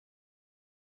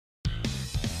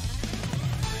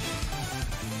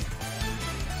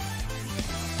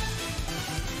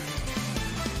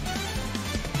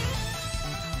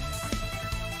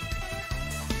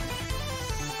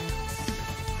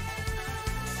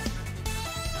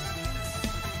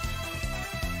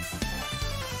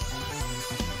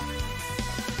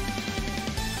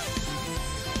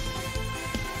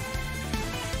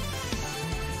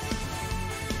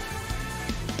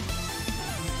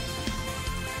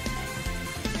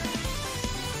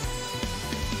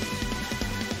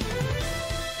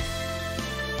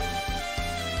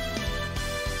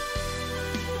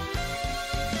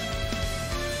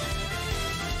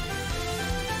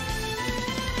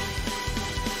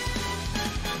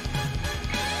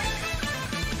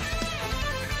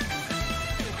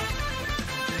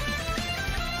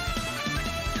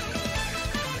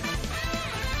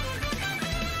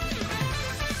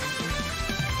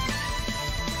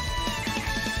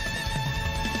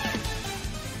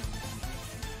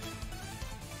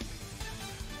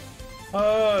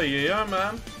Oh yeah,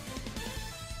 man.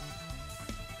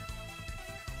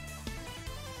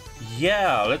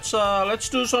 Yeah, let's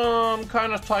do some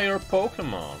kind of tired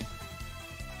Pokemon.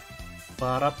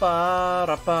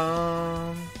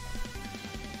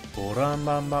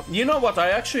 You know what?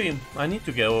 I need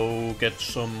to go get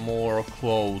some more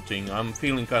clothing. I'm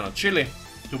feeling kind of chilly,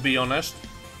 to be honest.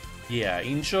 Yeah,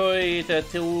 enjoy the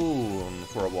tune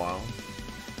for a while.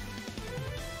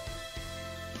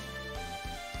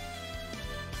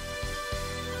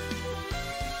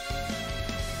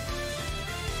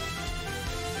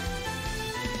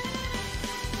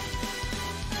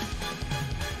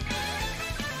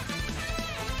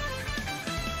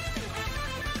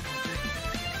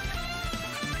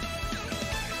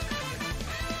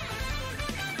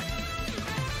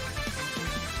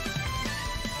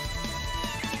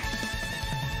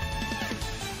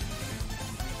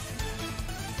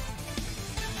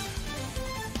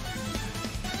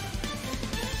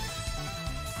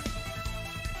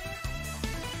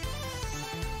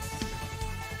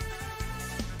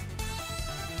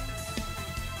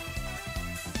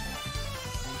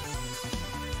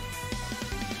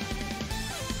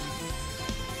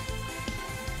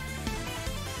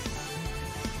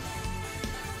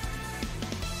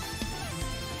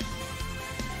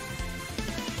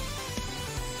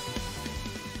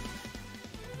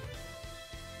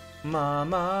 Ma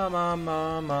ma ma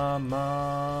ma ma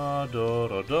ma do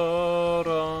do do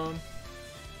do.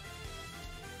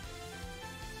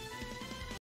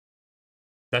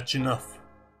 That's enough.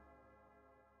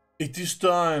 It is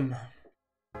time.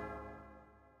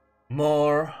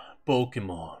 More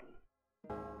Pokemon.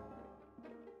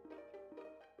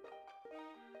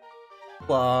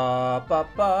 Ba ba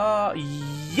ba.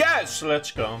 Yes,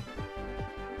 let's go.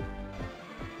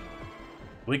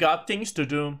 We got things to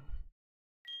do.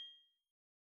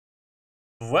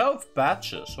 12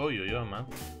 batches. Oh yeah, man.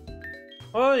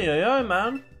 Oh yeah,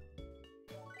 man.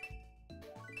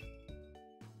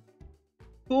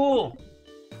 Cool.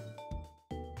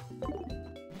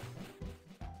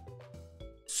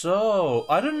 So,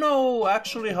 I don't know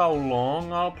actually how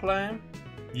long I'll play.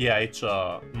 Yeah, it's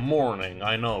morning.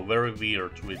 I know, very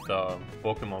weird with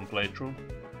Pokemon playthrough.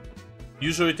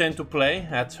 Usually tend to play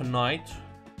at night.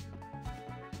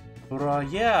 But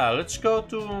yeah, let's go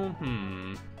to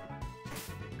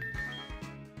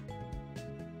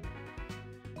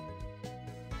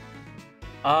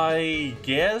I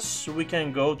guess we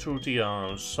can go through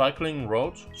the cycling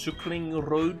road.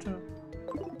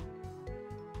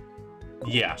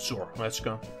 Yeah, sure. Let's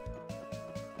go.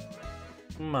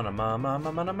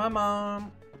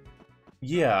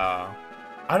 Yeah.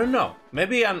 I don't know.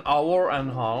 Maybe an hour and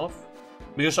a half.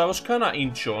 Because I was kinda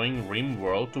enjoying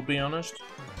RimWorld, to be honest.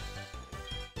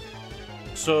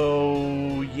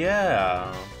 So,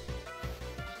 yeah.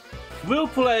 We'll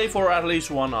play for at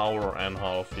least 1 hour and a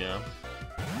half, yeah.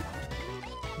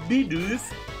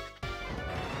 Bidoof.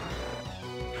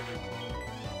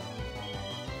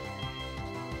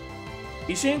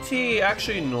 Isn't he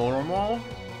actually normal?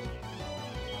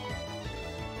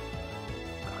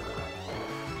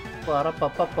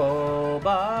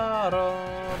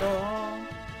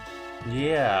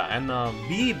 Yeah, and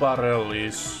B-Barrel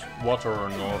is water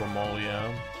normal,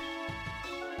 yeah.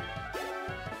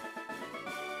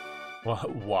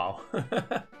 Wow.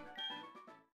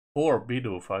 Poor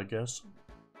Bidoof, I guess.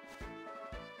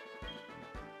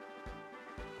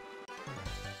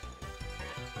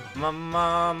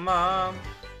 Mama.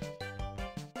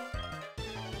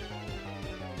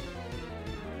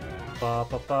 Pa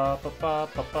pa pa pa pa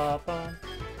pa pa pa.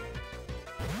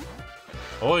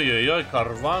 Oj oj oj,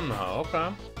 Carvanha, okay.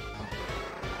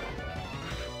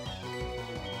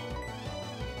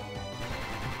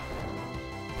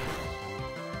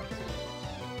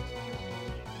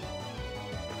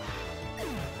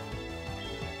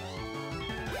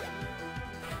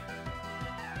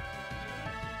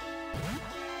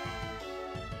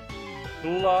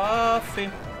 Fluffy.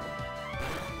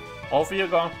 Off you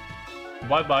go.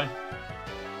 Bye bye.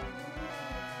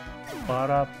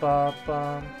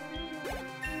 Ba-da-ba-ba.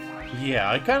 Yeah,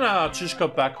 I kinda just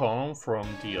got back home from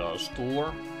the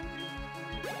store.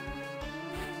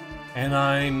 And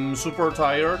I'm super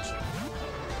tired.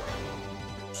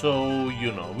 So,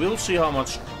 you know, we'll see how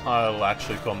much I'll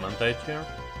actually commentate here.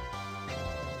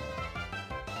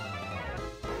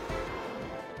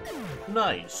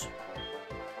 Nice.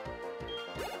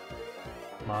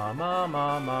 Ma.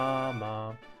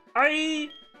 Aye!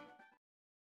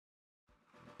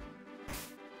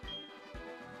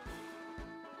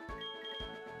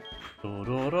 Do.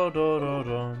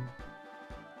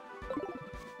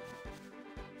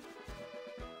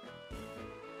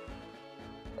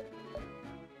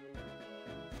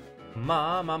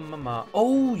 Ma.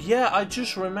 Oh yeah, I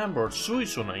just remembered.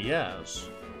 Suizune, yes.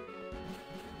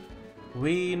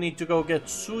 We need to go get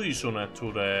Suizune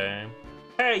today.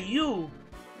 Hey, you!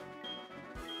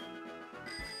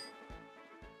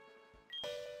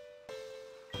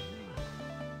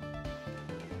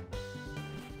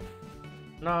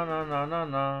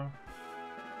 No.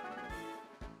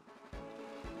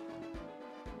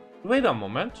 Wait a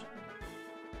moment.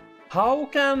 How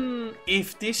can...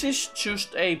 If this is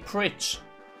just a bridge,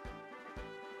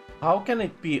 how can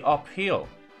it be uphill?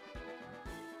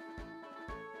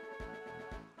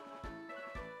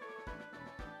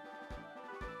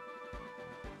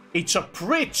 It's a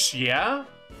bridge, yeah?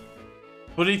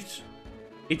 But it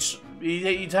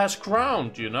has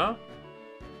ground, you know?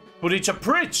 But it's a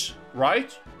bridge,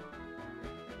 right?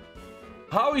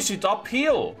 How is it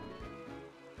uphill?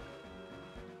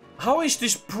 How is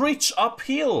this bridge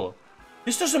uphill?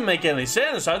 This doesn't make any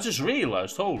sense, I just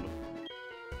realized, hold on.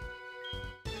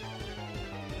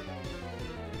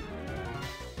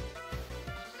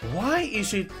 Why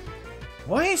is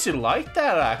it like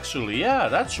that actually? Yeah,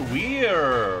 that's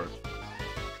weird.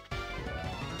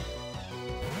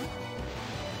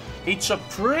 It's a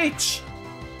bridge.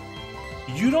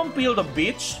 You don't build a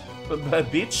bridge,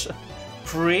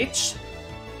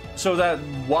 so that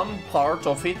one part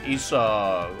of it is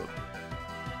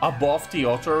above the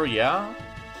other, yeah?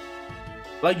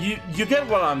 Like, you get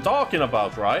what I'm talking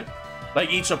about, right?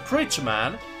 Like, it's a bridge,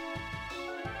 man.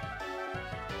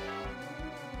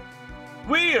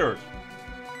 Weird!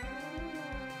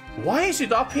 Why is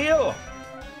it uphill?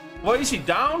 Why is it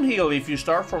downhill if you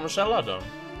start from a Celadon?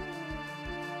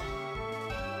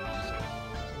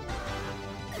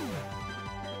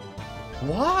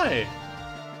 Why?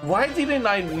 Why didn't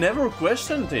I never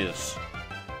question this?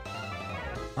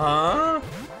 Huh?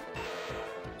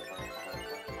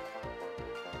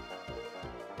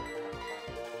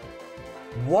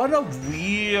 What a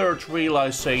weird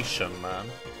realization, man.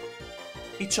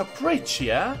 It's a bridge,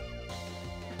 yeah?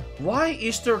 Why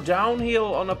is there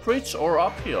downhill on a bridge or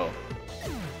uphill?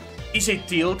 Is it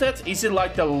tilted? Is it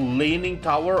like the Leaning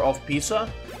Tower of Pisa?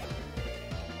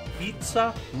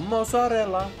 Pizza,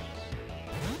 mozzarella,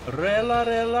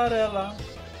 rella.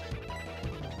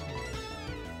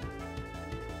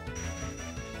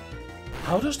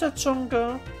 How does that song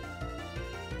go?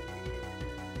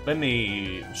 Let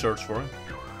me search for it.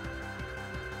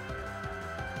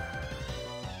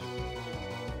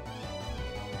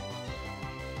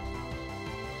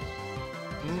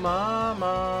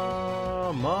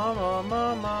 Mama.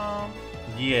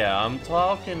 Yeah, I'm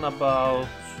talking about...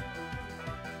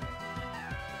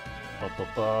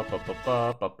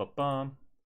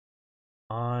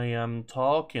 I am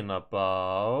talking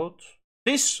about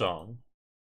this song.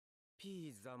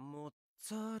 Pizza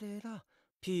mozzarella,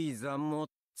 pizza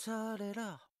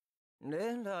mozzarella.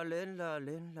 Lella.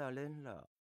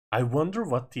 I wonder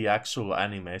what the actual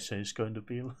animation is going to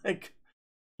be like.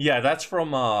 Yeah, that's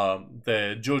from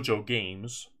the JoJo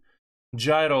games.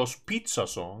 Gyro's pizza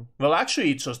song. Well,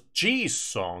 actually, it's a cheese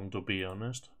song, to be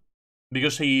honest.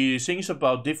 Because he sings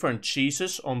about different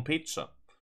cheeses on pizza.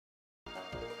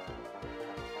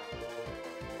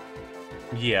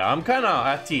 Yeah, I'm kind of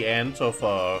at the end of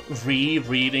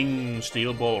rereading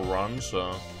Steel Ball Run,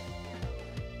 so...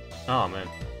 Oh, man.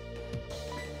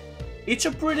 It's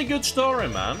a pretty good story,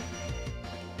 man.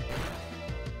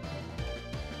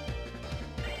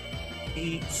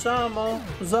 Pizza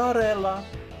mozzarella.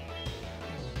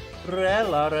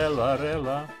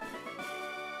 Rella.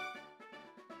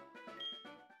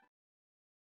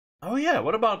 Oh yeah,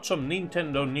 what about some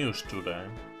Nintendo news today?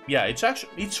 Yeah,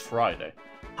 it's Friday.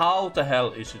 How the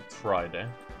hell is it Friday?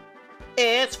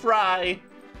 It's Friday.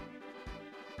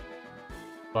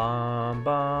 Bam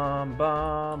bam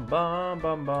bam bam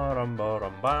bam bam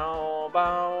bam bow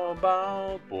bow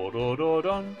bow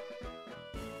bodododon.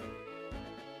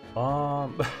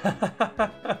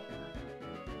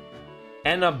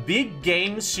 And a big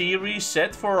game series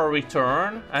set for a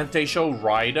return, and they show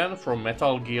Raiden from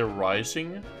Metal Gear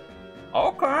Rising.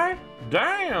 Okay,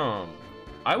 damn.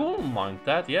 I won't mind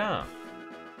that, yeah.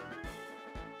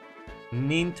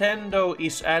 Nintendo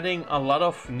is adding a lot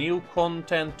of new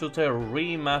content to their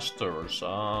remasters.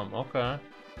 Okay.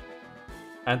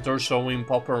 And they're showing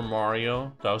Paper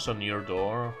Mario, Thousand Year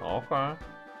Door. Okay.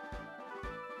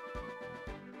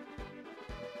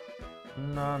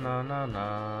 Na.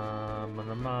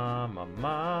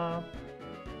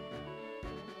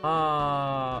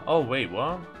 Oh wait,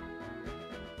 what?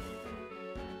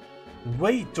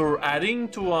 Wait, they're adding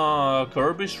to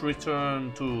Kirby's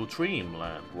Return to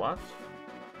Dreamland. What?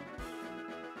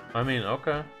 I mean,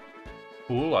 okay.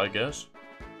 Cool, I guess.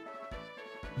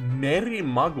 Merry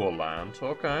Magoland.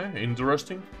 Okay,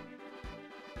 interesting.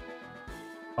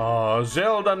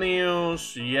 Zelda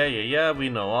news. Yeah, we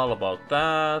know all about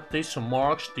that. This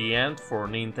marks the end for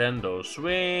Nintendo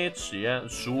Switch. Yeah,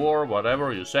 sure,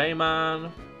 whatever you say,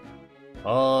 man.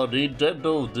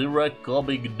 Nintendo Direct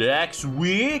coming next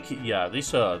week. Yeah,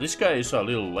 this guy is a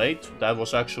little late. That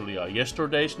was actually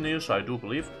yesterday's news, I do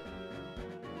believe.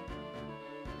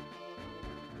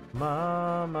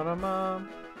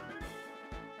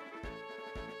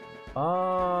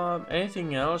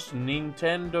 Anything else?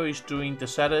 Nintendo is doing the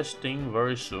saddest thing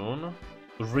very soon.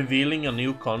 Revealing a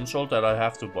new console that I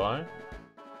have to buy.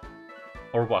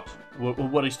 Or what?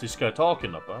 What is this guy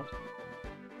talking about?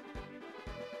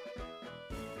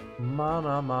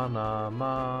 Mana mana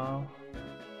ma.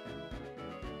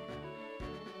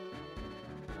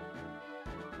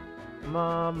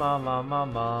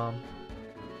 Ma.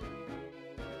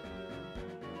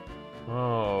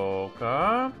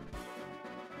 Okay.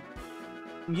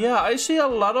 Yeah, I see a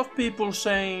lot of people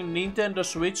saying Nintendo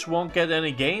Switch won't get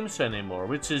any games anymore,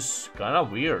 which is kind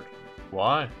of weird.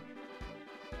 Why?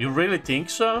 You really think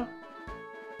so?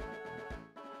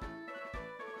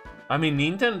 I mean,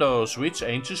 Nintendo Switch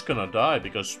ain't just gonna die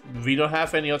because we don't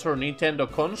have any other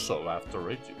Nintendo console after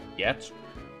it yet.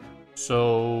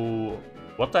 So,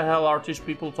 what the hell are these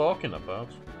people talking about?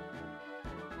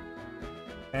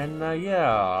 And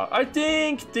yeah, I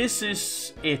think this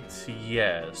is it,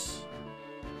 yes.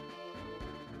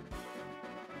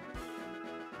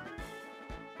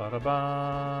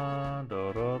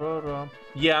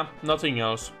 Yeah, nothing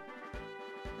else.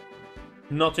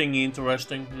 Nothing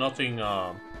interesting, nothing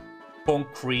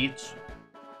concrete.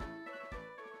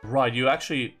 Right, you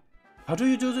actually... How do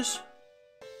you do this?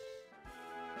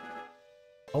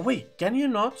 Oh wait, can you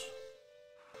not?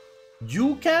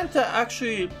 You can't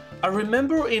actually... I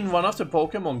remember in one of the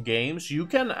Pokemon games, you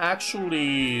can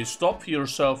actually stop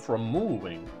yourself from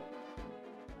moving.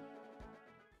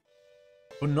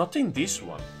 But not in this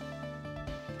one.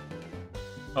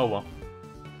 Oh well.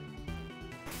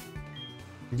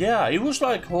 Yeah, it was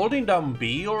like holding down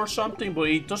B or something, but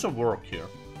it doesn't work here.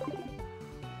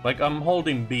 Like I'm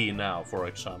holding B now, for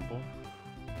example.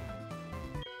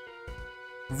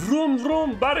 Vroom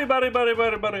vroom, buddy.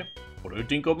 What do you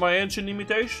think of my ancient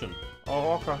imitation?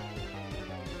 Oh, okay.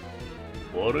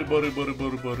 Buddy.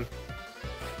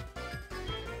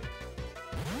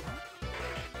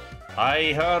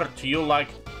 I heard you like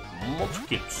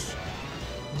mudkips.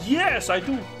 Yes, I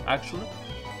do, actually.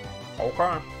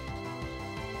 Okay.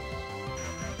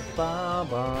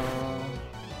 Baba.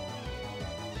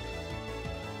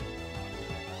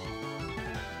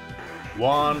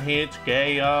 One hit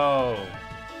KO.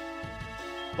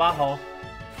 Bajo.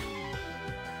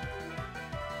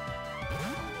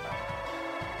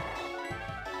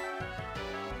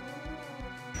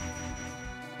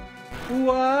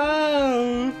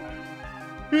 Wow.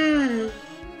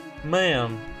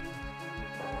 Man.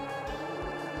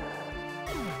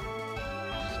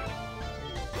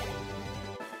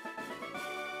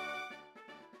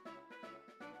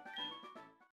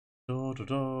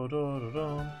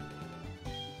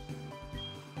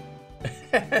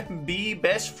 Be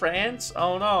best friends?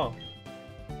 Oh no.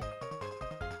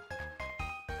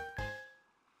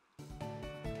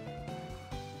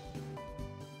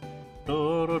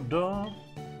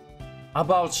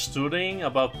 About studying,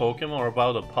 about Pokemon, or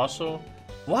about a puzzle?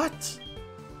 What?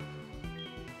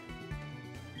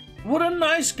 What a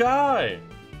nice guy!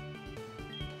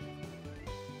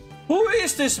 Who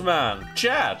is this man?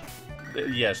 Chad?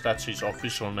 Yes, that's his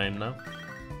official name now.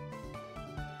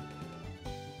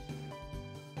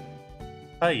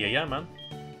 Hey, yeah, man.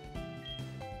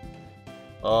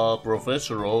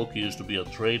 Professor Oak used to be a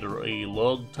trader a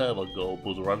long time ago,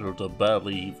 but rather than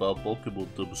badly, he found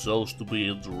Pokemon themselves to be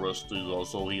interesting,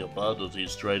 also he abandoned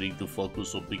his trading to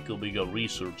focus on becoming a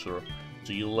researcher.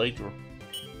 See you later.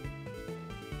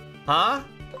 Huh?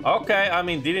 Okay, I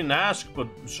mean, didn't ask, but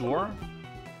sure.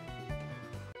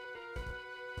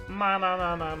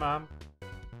 Ma-na-na-na-na.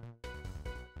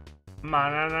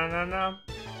 Ma-na-na-na-na.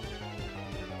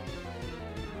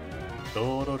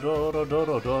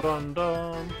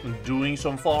 Doing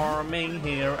some farming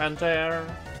here and there.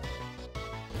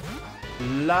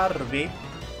 Larvi.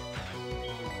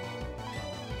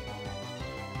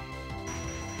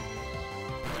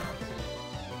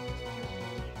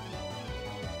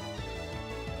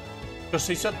 Cause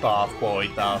he's a tough boy.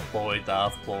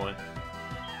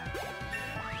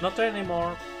 Not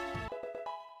anymore.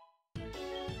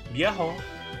 Viejo.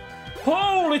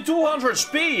 Holy 200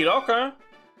 speed, okay.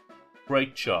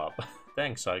 Great job.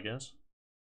 Thanks, I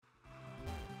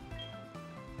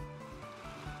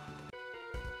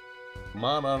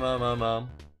Ma-na-na-na-na.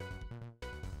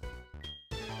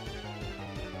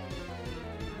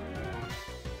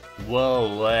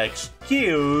 Well,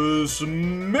 excuse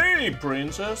me,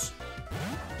 princess.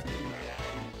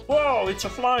 Whoa, it's a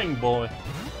flying boy.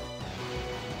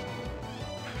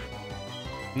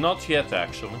 Not yet,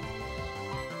 actually.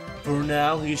 For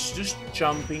now, he's just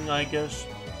jumping, I guess.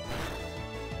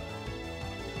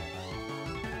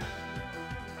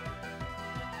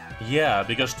 Yeah,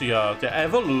 because the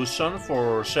evolution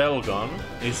for Shelgon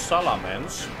is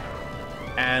Salamence.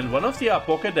 And one of the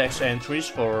Pokédex entries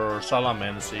for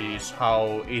Salamence is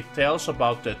how it tells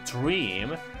about the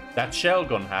dream that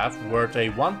Shelgon have where they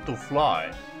want to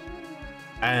fly.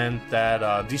 And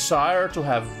that desire to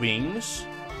have wings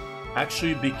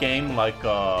actually became like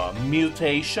a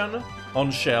mutation on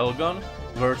Shelgon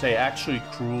where they actually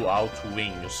grew out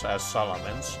wings as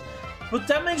Salamence. But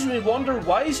that makes me wonder,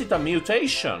 why is it a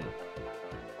mutation?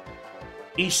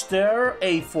 Is there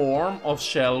a form of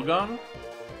Shelgon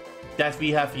that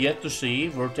we have yet to see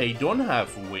where they don't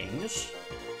have wings?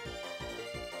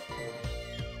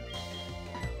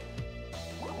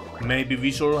 Maybe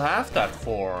we should have that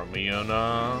form, you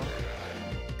know?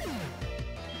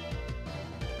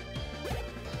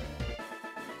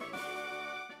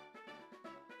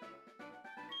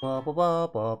 Ba ba ba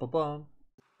ba ba ba.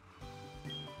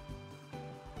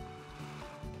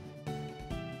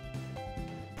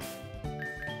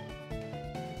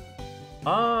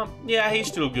 Yeah, he's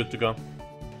still good to go.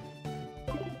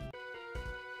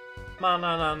 Na.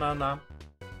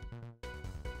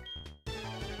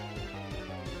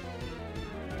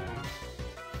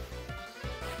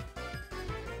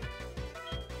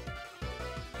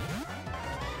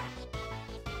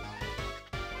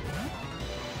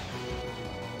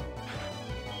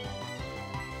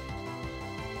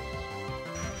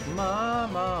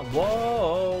 Mama,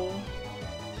 whoa.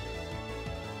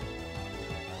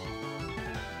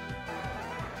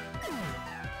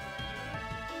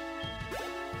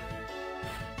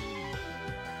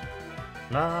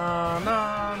 Na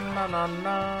na na na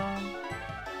na.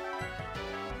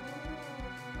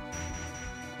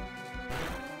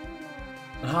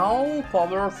 How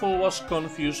powerful was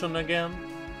Confusion again?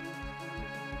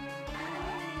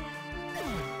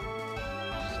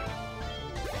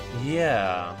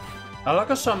 Yeah,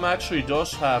 Alakazam actually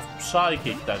does have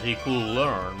Psychic that he could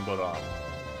learn, but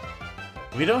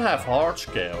we don't have Hard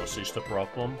Scales is the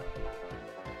problem.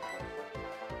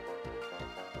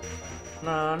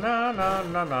 Na na na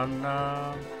na na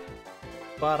na.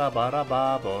 Bara bara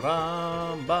ba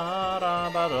boram bara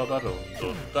bara ba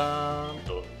dun dun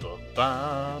dun dun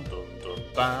dun dun dun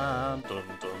dun dun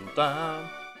dun dun.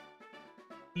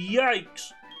 Yikes!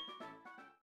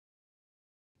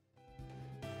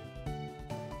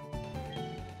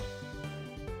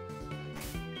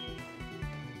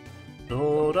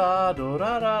 Do da do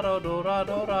da da do da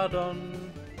do da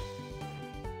dun.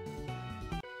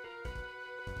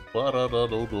 Bara da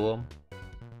do do.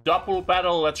 Double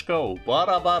battle, let's go.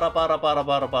 Bara bara bara bara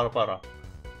bara bara bara.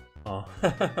 Oh,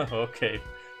 okay.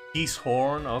 He's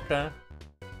horn, okay.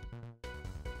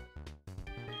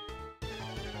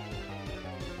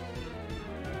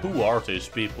 Who are these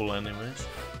people, anyways?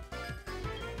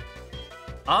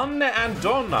 Anne and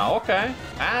Donna, okay.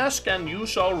 Ask and you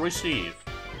shall receive.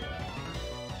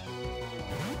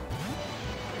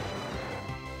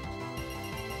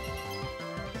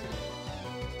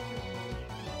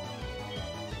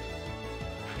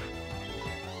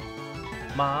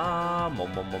 Ma ma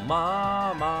ma ma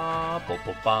ma ma po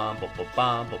po pam po po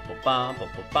pam po po pam po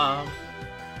po pam.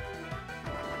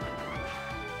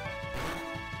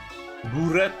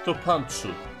 Buretto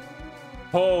Pantsu.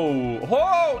 Oh,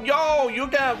 oh, yo, you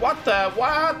get what the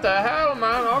hell,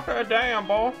 man? Okay, damn,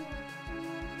 boy.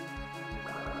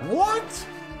 What?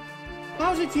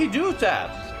 How did he do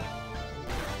that?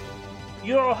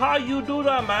 Yo, how you do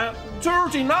that, man?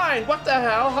 39. What the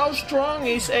hell? How strong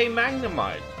is a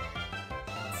Magnemite?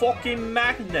 Fucking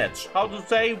magnets, how do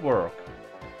they work?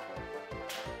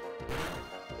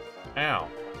 Ow.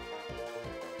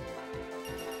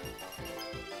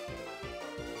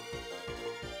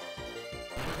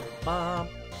 Mom,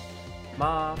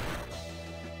 mom,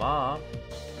 mom,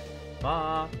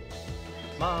 mom,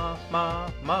 mom,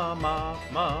 mom, mom,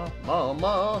 mom, mom,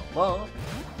 mom, mom.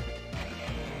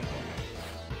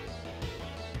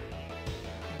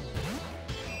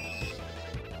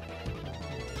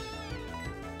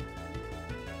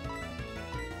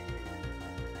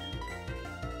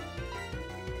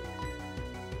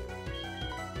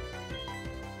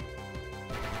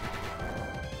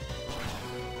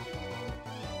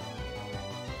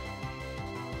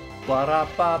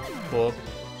 Ba-da-ba-boop.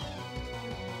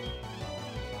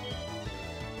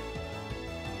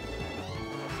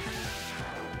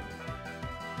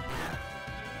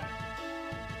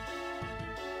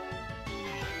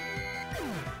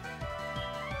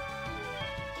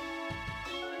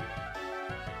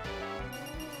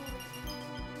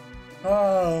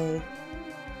 Oh.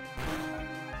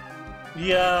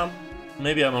 Yeah,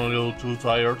 maybe I'm a little too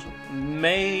tired.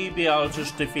 Maybe I'll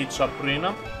just defeat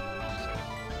Sabrina.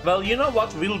 Well, you know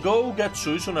what? We'll go get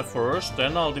Suizune first,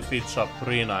 then I'll defeat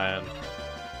Sabrina and...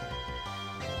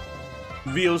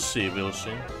 We'll see, we'll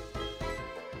see.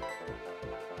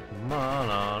 Na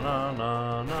na na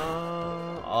na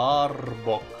na...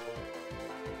 Arbok.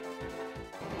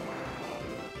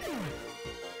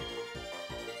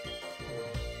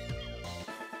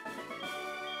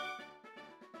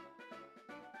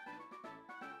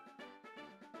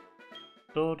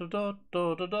 Da da da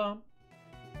da da da.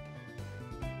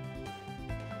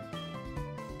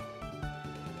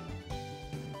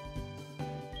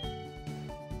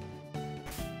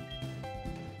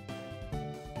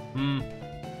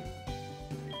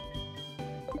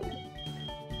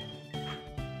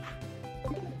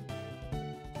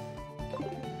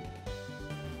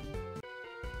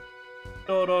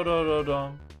 Da da da da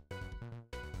da.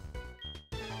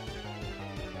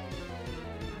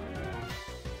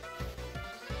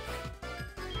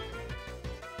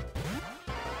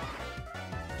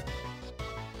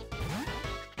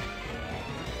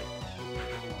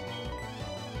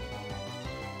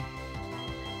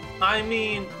 I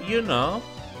mean, you know.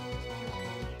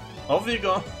 Off you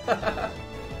go.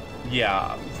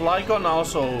 Yeah, Flygon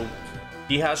also,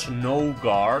 he has no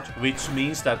guard, which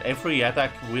means that every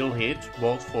attack will hit,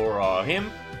 both for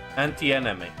him and the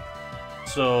enemy.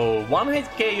 So, one-hit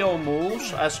KO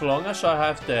moves, as long as I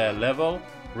have the level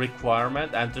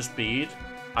requirement and the speed,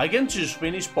 I can just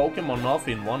finish Pokemon off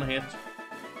in one hit.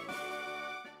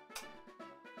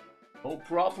 No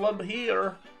problem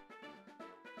here.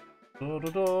 Da da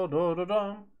da da da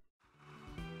da.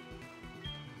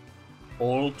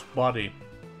 Old body.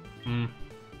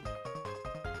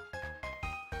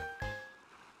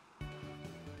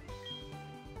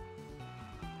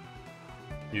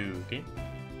 Yuki.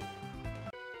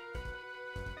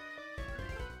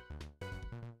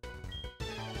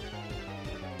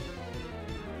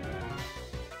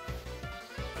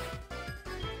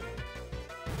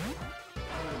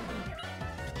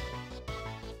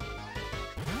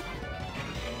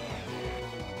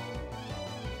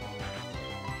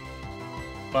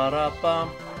 Ba-da-ba.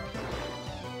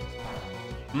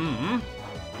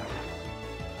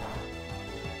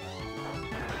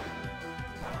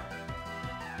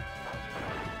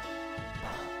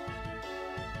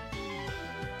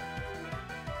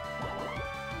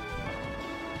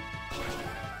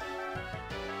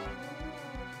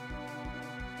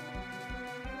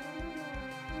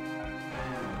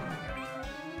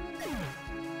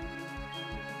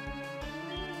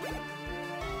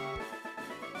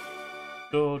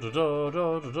 Da da da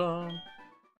da da da.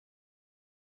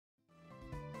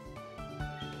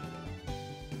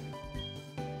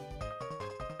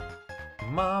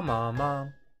 Ma.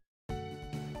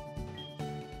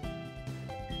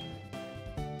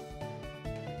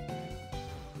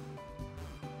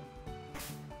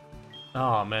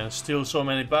 Ah man, still so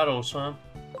many battles, huh?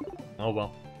 Oh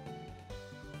well.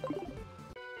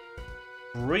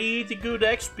 Pretty good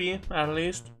XP, at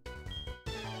least.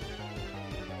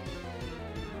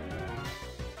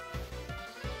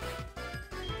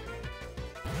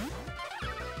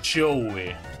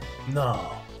 Joey.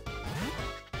 No.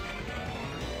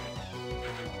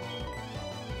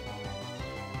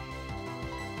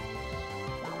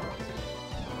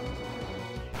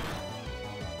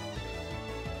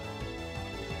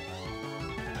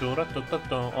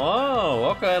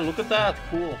 Oh, okay, look at that.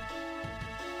 Cool.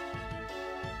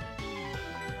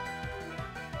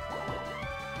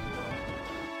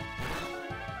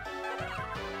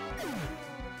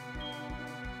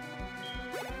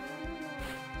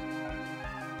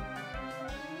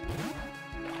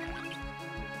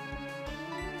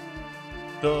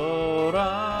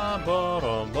 Dora,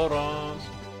 bora, bora.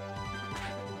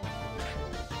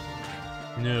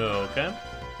 No, okay.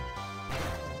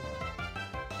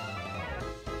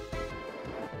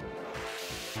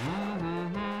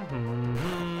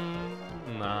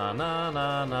 Na na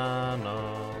na na na.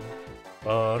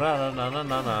 Ora na na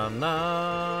na na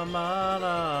na ma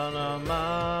na na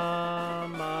ma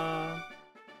ma.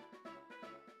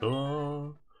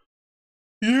 Oh.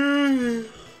 Yeah.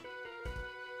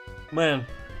 Man.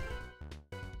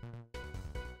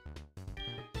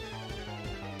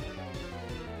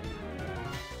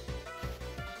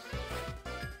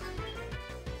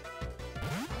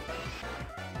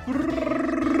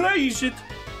 Raise it.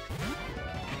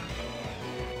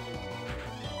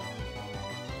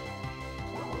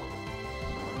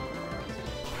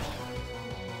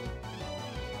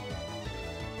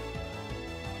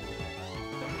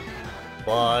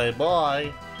 Bye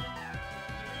bye.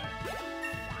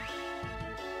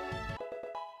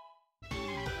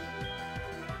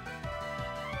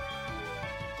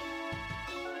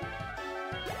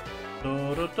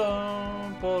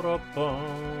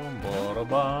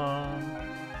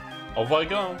 Off I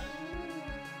go.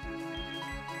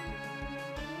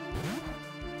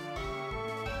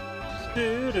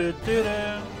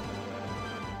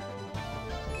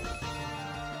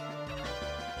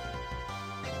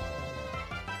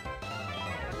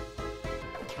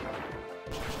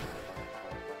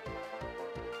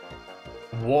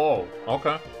 Whoa,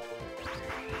 okay.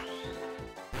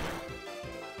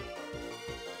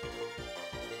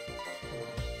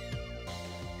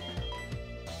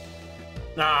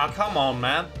 Nah, come on,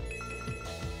 man.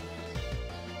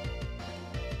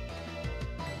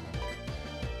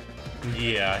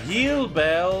 Yeah, heal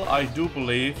bell, I do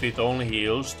believe it only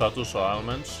heals status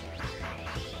ailments.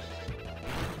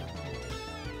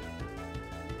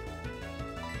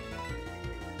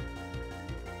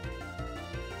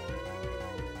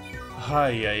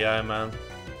 Hi, man.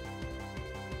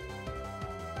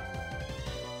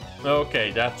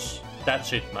 Okay, that's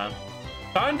it, man.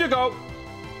 Time to go.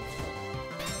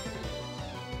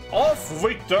 Off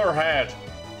with their head.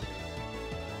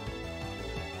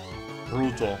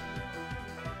 Brutal.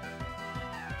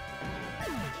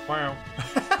 Wow.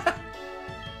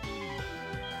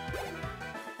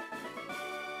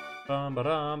 Bum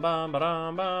ba-dum bum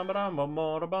ba-dum bum ba-dum bum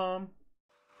ba bum.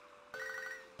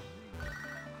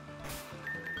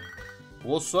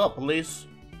 What's up, Liz?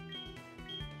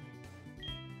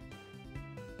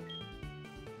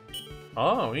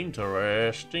 Oh,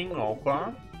 interesting.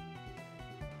 Okay.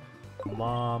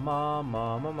 Mama.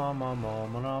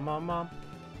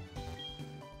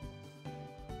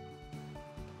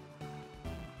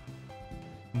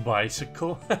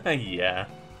 Bicycle? Yeah.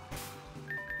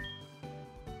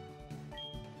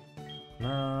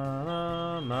 Ma.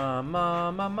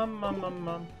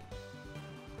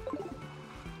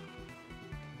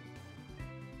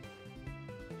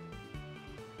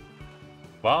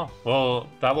 Wow, well,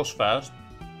 that was fast.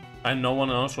 And no one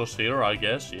else was here, I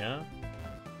guess, yeah.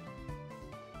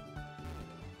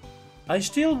 I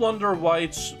still wonder why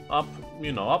it's up,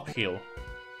 you know, uphill.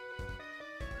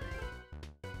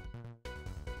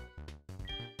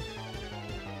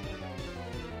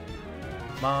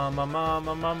 Mama.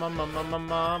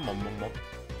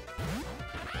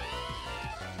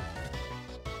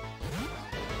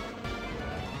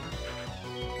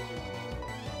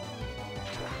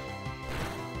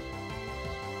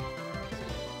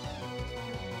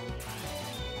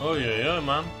 Oh yeah,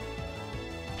 man.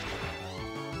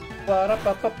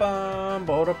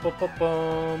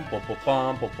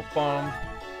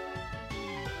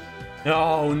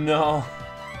 Oh no.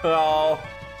 Oh.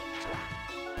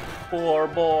 Poor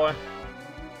boy.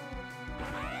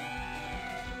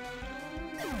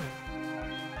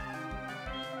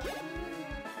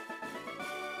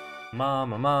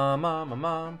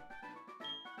 Mama.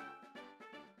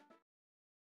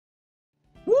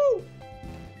 Woo!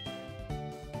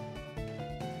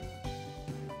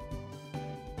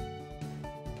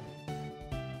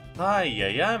 Hi,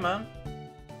 yeah, man.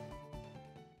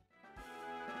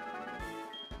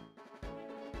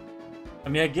 I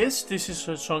mean, I guess this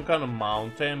is some kind of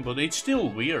mountain, but it's still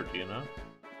weird, you know?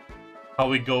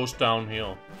 How it goes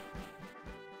downhill.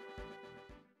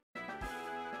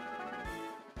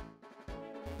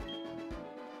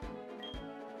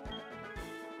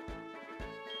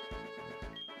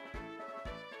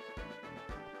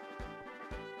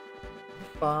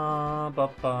 Ba.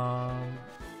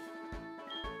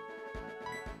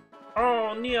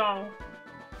 Oh, no.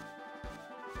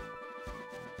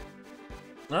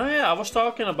 Oh yeah, I was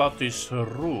talking about this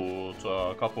route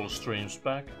a couple of streams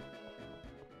back.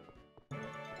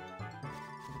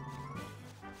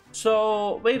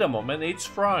 So, wait a moment, it's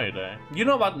Friday. You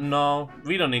know what? No,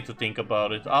 we don't need to think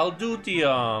about it. I'll do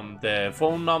the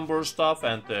phone number stuff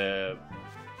and the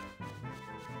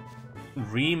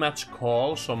rematch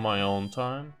calls on my own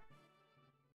time.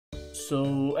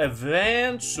 So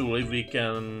eventually we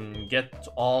can get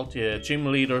all the gym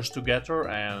leaders together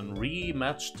and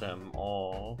rematch them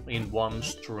all in one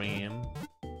stream.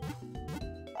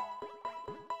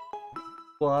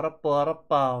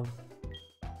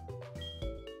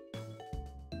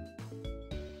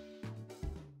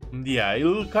 Yeah,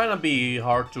 it'll kind of be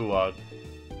hard to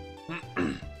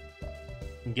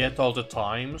get all the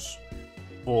times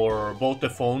for both the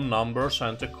phone numbers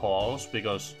and the calls,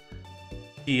 because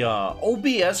the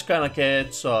OBS kind of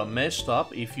gets messed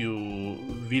up if you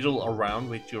fiddle around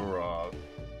with your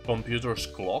computer's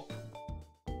clock.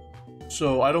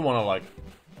 So I don't want to like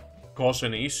cause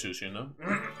any issues, you know?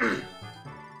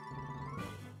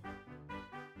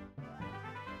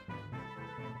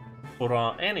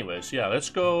 But anyways, yeah, let's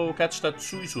go catch that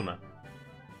Suizuna.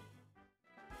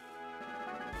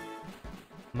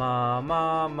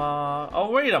 Ma.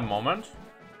 Oh, wait a moment.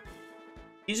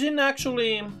 Isn't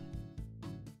actually...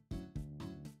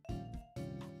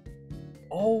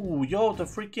 Oh, yo, the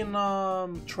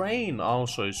freaking train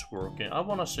also is working. I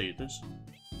wanna see this.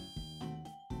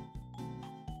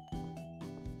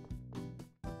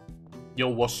 Yo,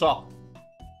 what's up?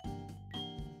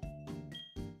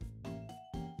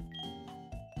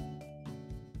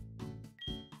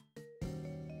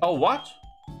 Oh, what?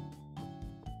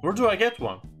 Where do I get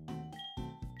one?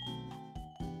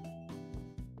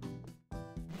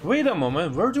 Wait a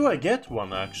moment, where do I get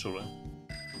one actually?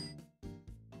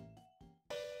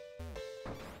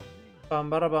 Bam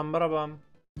bada bam bada bam.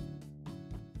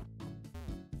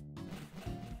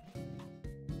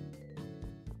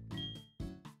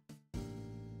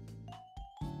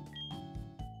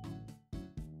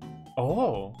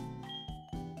 Oh.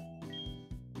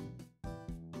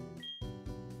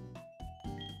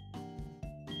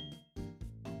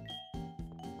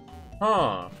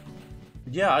 Huh.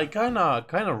 Yeah, I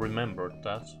kinda remembered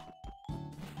that.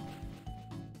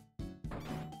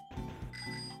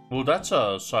 Well, that's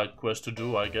a side quest to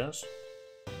do, I guess.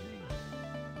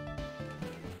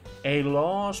 A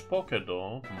lost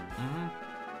Pokédoll. Mm-hmm.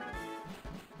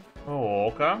 Oh,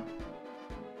 okay.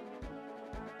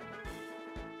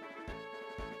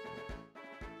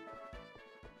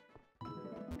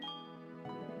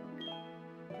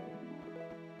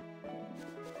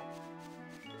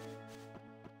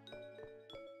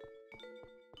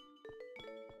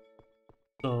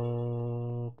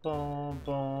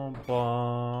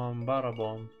 Bada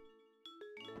bum.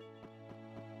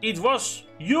 It was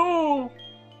you!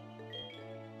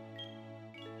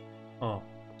 Oh.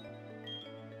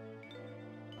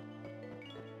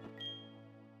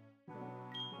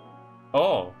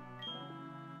 Oh.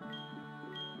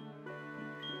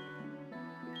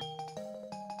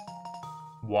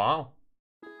 Wow.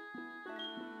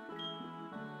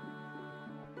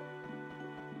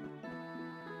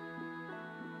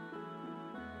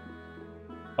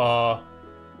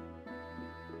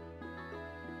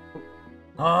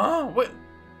 Huh? Wait.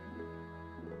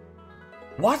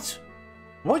 What?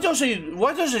 Why does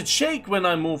it shake when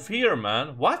I move here,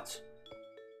 man? What?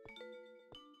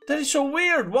 That is so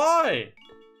weird. Why?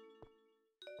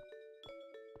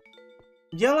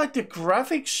 Yeah, like the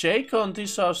graphics shake on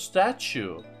this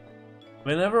statue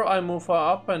whenever I move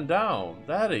up and down.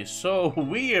 That is so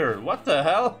weird. What the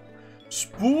hell?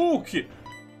 Spooky.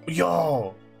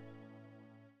 Yo.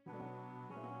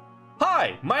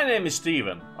 Hi, my name is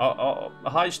Steven.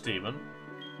 Hi, Steven.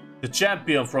 The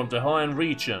champion from the Hawaiian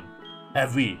region.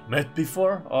 Have we met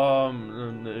before?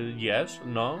 Yes,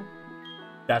 no?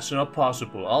 That's not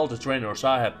possible. All the trainers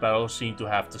I have battled seem to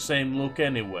have the same look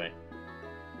anyway.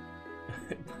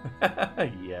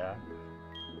 Yeah.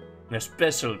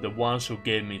 Especially the ones who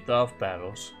gave me tough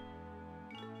battles.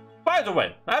 By the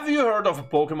way, have you heard of a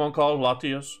Pokemon called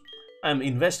Latios? I'm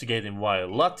investigating why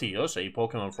Latios, a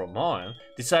Pokemon from Hawaii,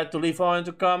 decided to leave Hawaii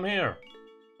to come here.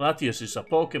 Latios is a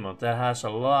Pokemon that has a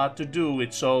lot to do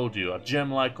with Soldew, a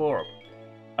gem-like orb.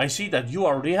 I see that you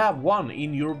already have one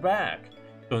in your bag.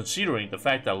 Considering the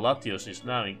fact that Latios is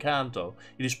now in Kanto,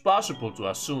 it is possible to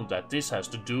assume that this has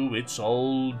to do with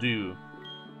Soldew.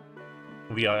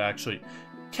 We are actually...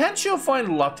 Can't you find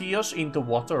Latios in the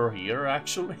water here,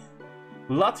 actually?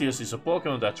 Latios is a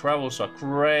Pokemon that travels a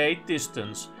great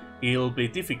distance. It'll be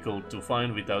difficult to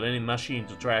find without any machine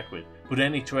to track with, but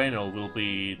any trainer will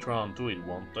be drawn to it,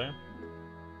 won't they?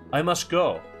 I must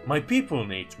go. My people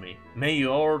need me. May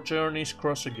your journeys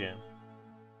cross again.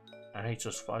 And he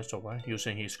just flies away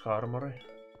using his Karmori.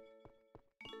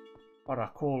 What a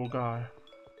cool guy.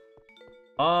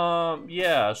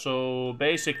 Yeah, so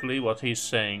basically what he's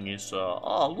saying is,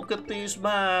 oh, look at this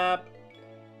map.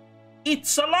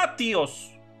 It's a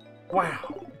Latios!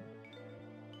 Wow.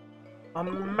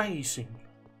 Amazing.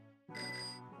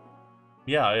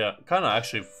 Yeah, kinda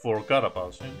actually forgot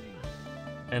about him.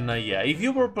 And yeah, if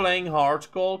you were playing Hard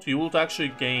Gold, you would actually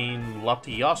gain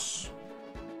Latios.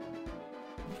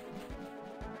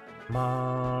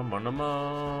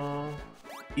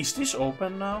 Is this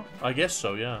open now? I guess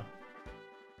so, yeah.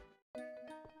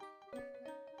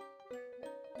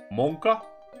 Monka?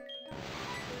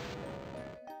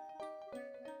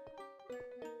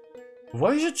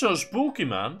 Why is it so spooky,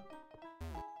 man?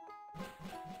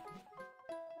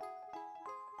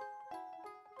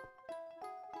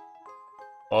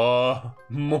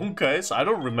 Monka is? I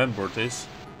don't remember this.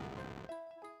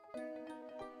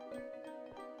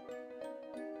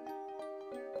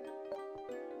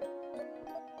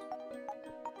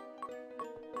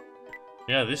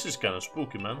 Yeah, this is kind of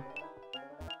spooky, man.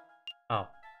 Oh.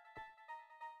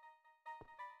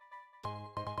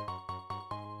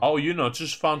 Oh, you know,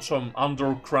 just found some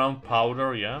underground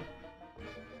powder, yeah?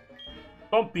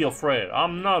 Don't be afraid,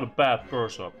 I'm not a bad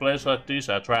person. A place like this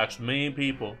attracts mean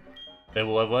people. They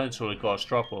will eventually cause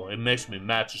trouble. It makes me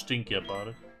mad just thinking about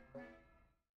it.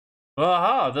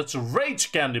 Aha, that's a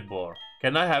rage candy bar.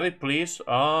 Can I have it, please?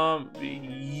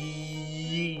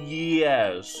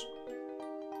 Yes.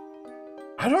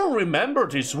 I don't remember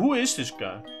this. Who is this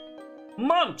guy?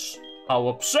 Munch! How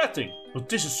upsetting! But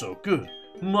this is so good.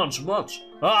 Munch, munch.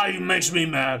 Ah, it makes me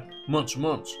mad. Munch,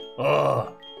 munch.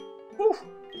 Ah. Whew.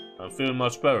 I feel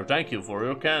much better. Thank you for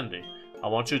your candy. I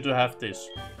want you to have this.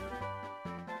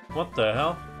 What the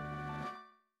hell?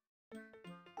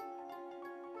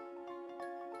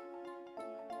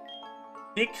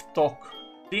 Tick tock,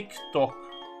 tick tock,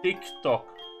 tick tock,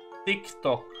 tick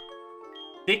tock,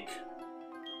 tick.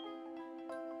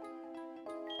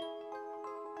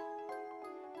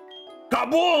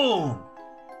 Kaboom!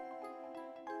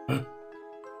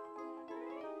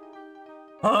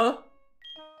 Huh?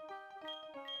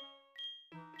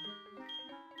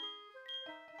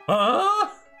 Huh?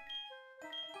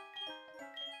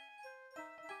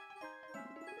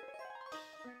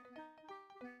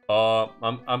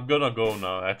 I'm gonna go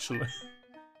now, actually.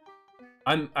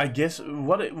 I guess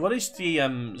what is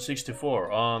the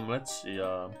 64? Let's see.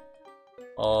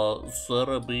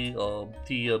 Cerebi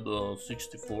TM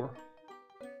 64.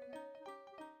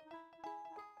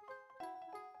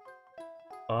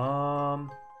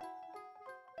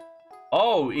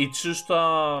 Oh, it's just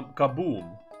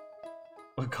kaboom.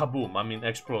 Kaboom, I mean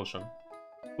explosion.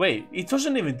 Wait, it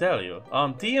doesn't even tell you.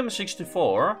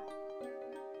 TM64.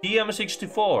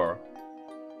 TM64.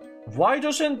 Why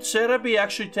doesn't Cerebi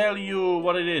actually tell you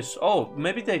what it is? Oh,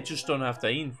 maybe they just don't have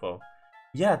the info.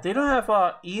 Yeah, they don't have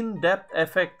a in-depth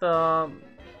effect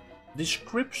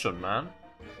description, man.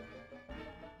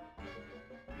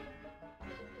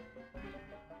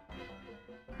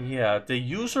 Yeah, the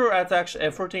user attacks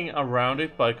everything around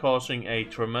it by causing a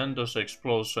tremendous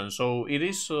explosion. So it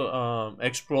is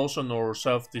explosion or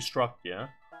self-destruct, yeah?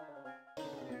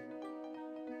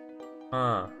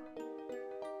 Huh.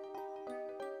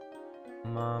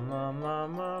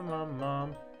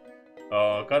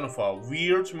 Kind of a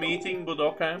weird meeting, but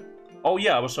okay. Oh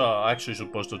yeah, I was actually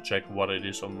supposed to check what it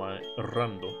is on my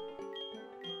rando.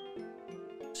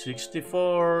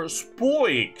 64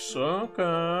 Spoiks,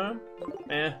 okay.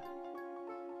 Eh.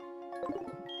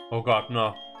 Oh god,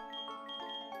 no.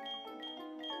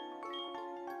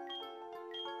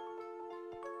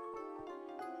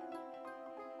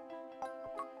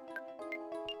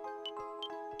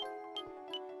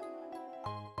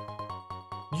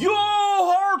 Yo,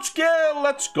 hard scale,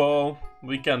 let's go.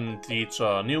 We can teach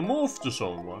a new move to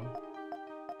someone.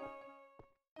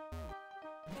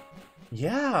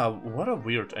 Yeah, what a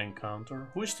weird encounter.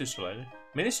 Who is this lady?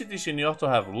 Many cities in Johto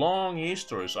have long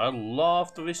histories. I'd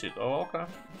love to visit. Oh, okay.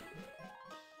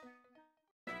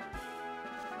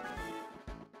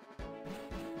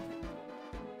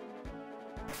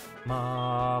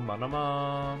 Ma.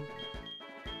 Mama.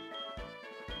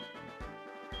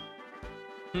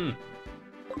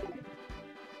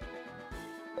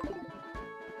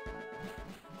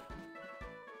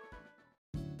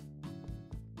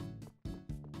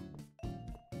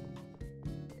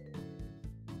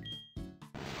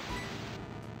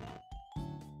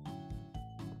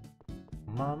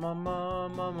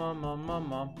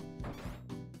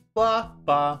 Ba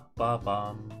ba ba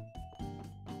bum.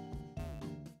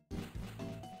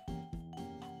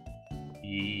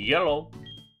 Yellow.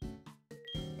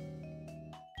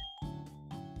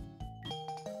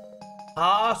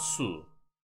 Asu.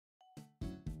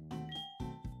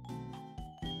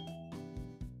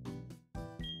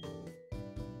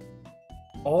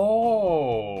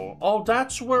 Oh,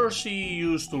 that's where she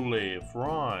used to live,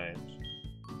 right?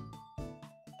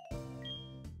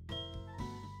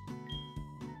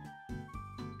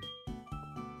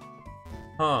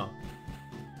 Huh.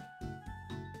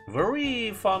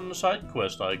 Very fun side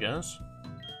quest, I guess.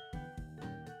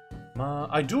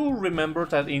 I do remember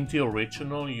that in the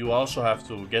original you also have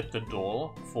to get the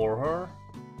doll for her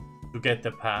to get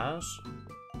the pass.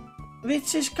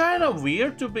 Which is kind of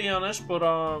weird, to be honest, but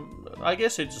I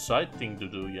guess it's a side thing to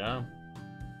do, yeah.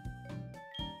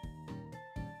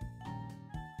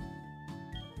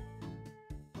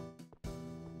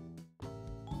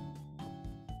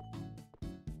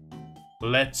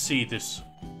 Let's see this.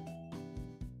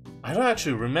 I don't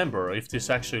actually remember if this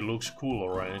actually looks cool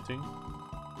or anything.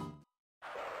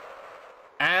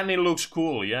 And it looks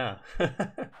cool, yeah.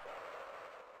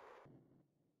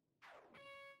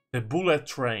 The bullet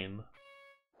train.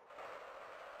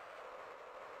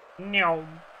 Meow.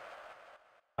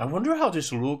 I wonder how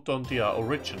this looked on the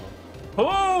original.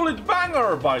 Holy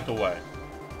banger, by the way!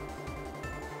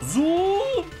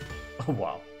 Zoom!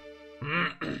 Wow.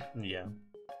 Yeah.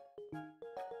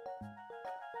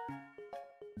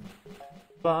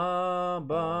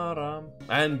 Ba-ba-ram.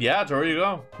 And yeah, there you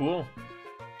go. Cool.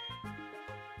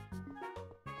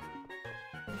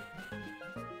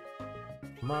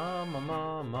 Ma ma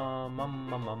ma ma ma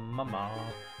ma ma ma ma.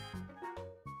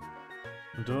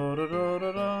 Da da da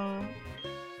da da.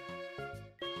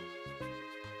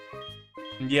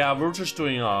 Yeah, we're just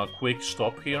doing a quick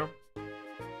stop here.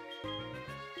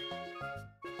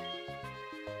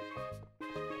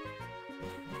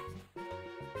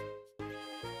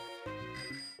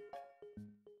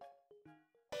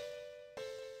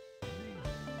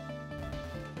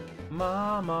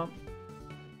 Mama,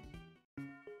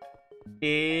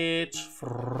 it's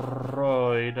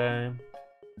Friday.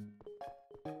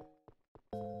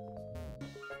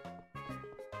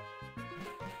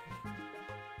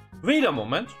 Wait a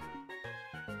moment.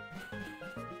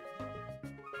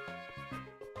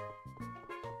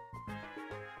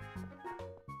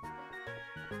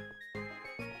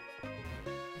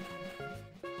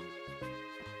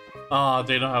 Ah,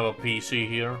 they don't have a PC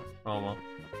here. Oh well.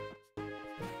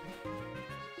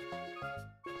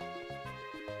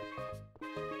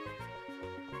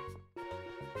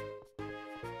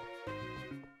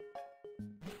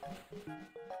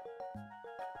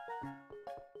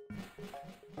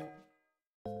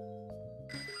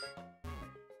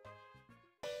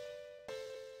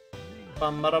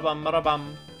 Bum ba bum ba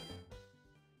bum.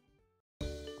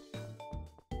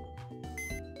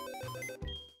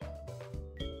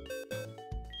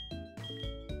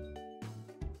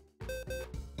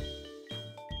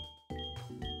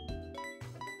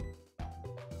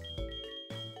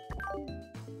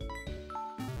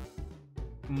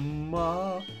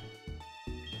 Ma.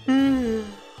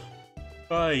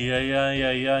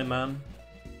 Ay, man.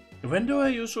 When do I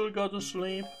usually go to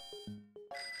sleep?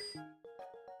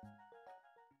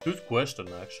 Good question,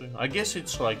 actually. I guess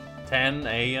it's like 10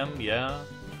 AM, yeah.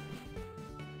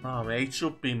 It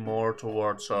should be more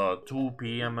towards 2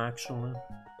 PM, actually.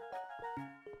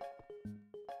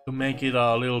 To make it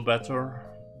a little better.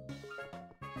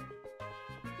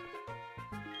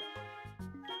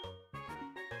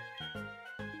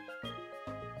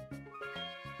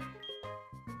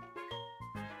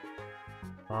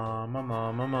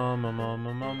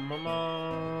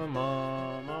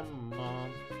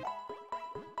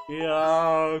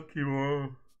 Yeah,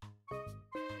 Kimo.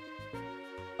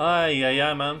 Ay,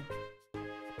 man.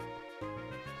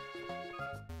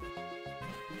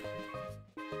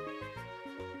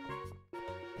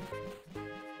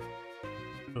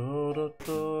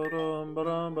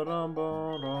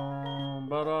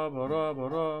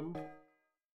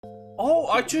 Oh,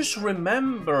 I just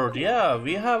remembered. Yeah,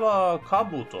 we have a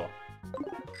Kabuto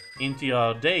in the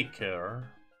daycare.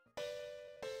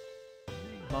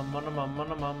 Mum.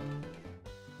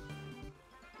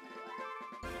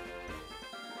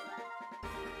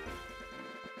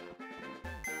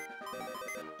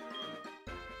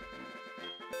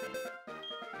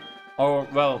 Or,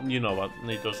 well, you know what,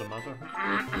 it doesn't matter.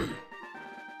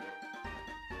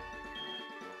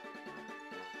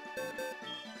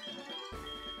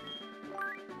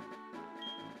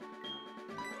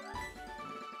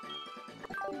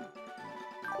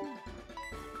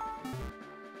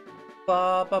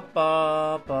 Ba ba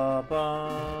ba ba ba.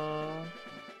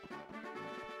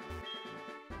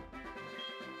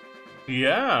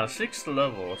 Yeah, 6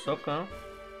 levels, okay.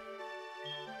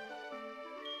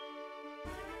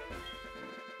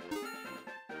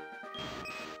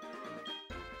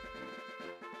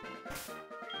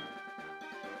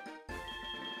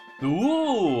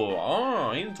 Ooh,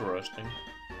 oh, interesting.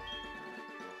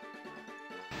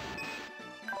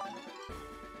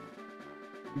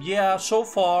 Yeah, so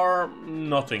far,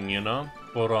 nothing, you know?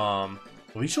 But,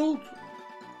 we should...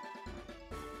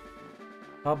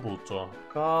 Kabuto.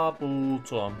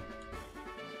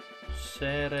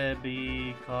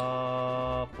 Cerebi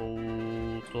Kabuto...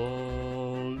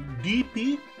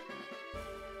 DP?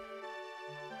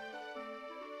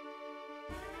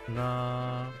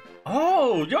 Nah...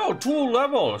 Oh, yo, 2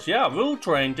 levels! Yeah, we'll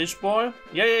train this boy.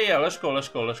 Yeah, let's go.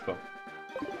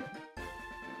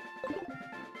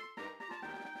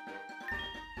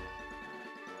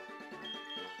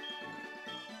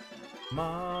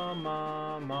 Ma.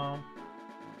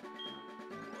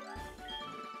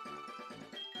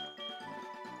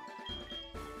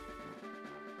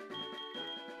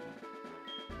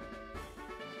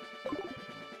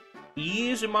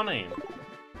 Easy money.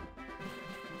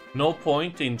 No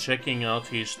point in checking out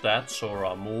his stats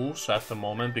or moves at the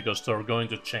moment because they're going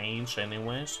to change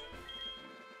anyways.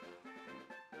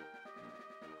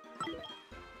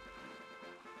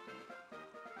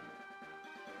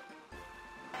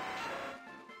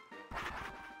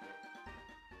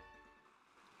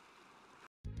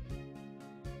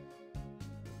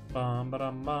 Bam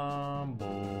bam bam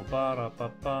bo ba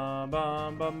ba ba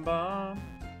bam bam bam.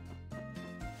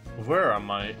 Where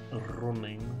am I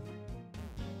running?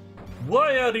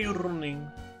 Why are you running?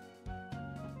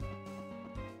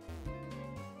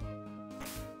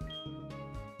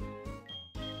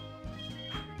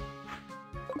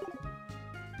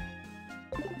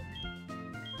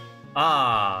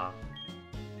 Ah.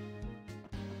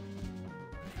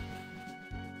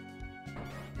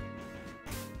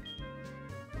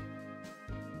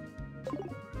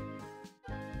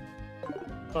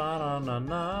 Ba na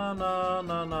na na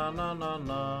na na na na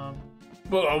na.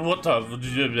 What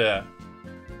the?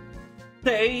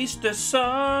 Taste the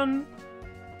sun.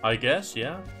 I guess,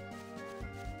 yeah.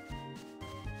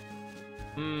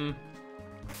 No,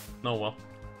 well.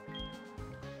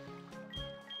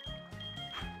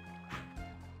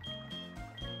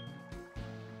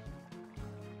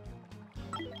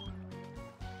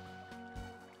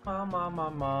 Ma ma ma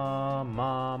ma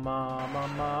ma ma ma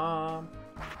ma.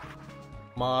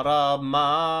 Mara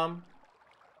ma.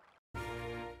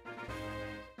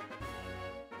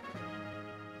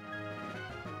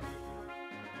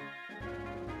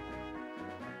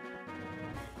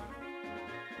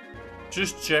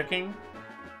 Just checking.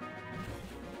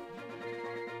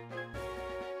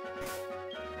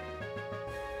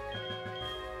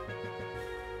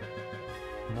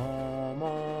 Ma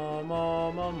ma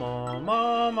ma ma ma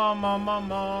ma ma ma ma ma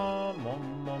ma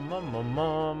ma ma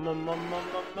ma ma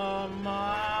ma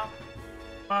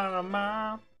ma ma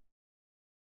ma.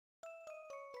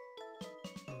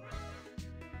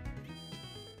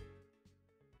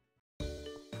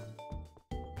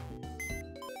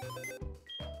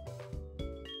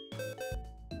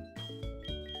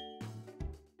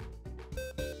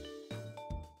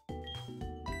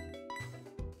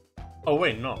 Oh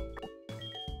wait, no.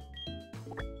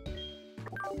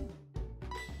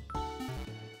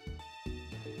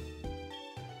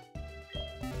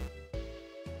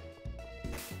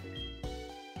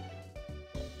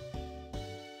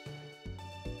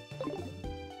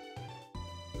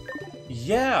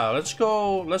 Yeah, let's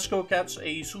go catch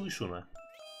a Suisuna.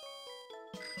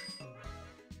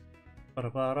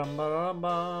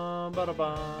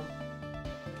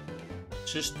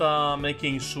 Just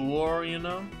making sure, you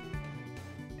know.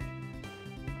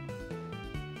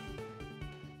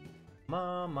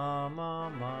 Ma ma ma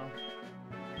ma.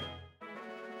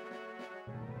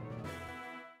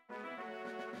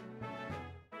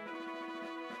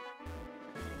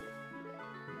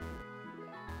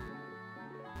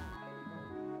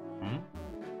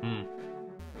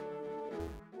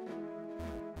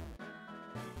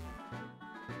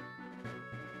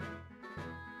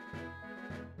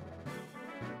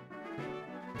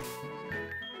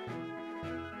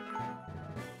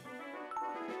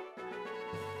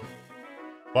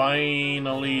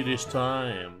 Finally this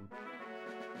time.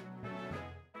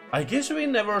 I guess we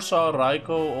never saw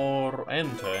Raiko or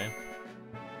Entei.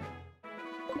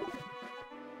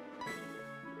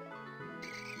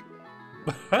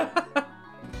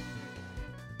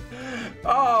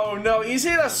 Oh no, is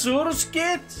it a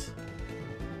Surskit?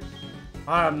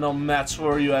 I am no match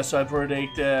for you as I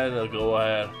predicted. Go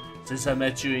ahead. Since I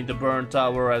met you in the burn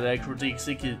tower at Critique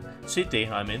City,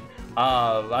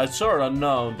 I sort of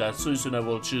known that Susuna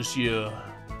will choose you.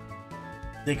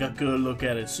 Take a good look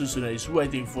at it. Susuna is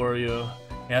waiting for you.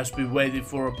 He has been waiting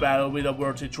for a battle with a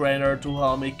worthy trainer to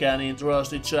whom he can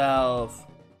entrust itself.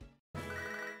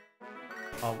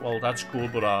 Oh, well, that's cool,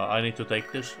 but I need to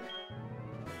take this.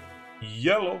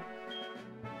 Yellow.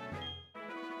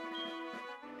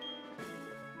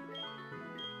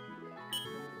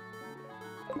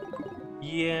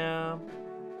 Yeah.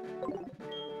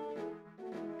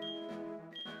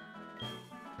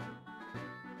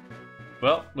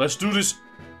 Well, let's do this.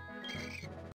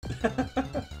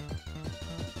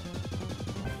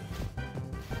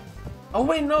 Oh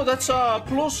wait, no, that's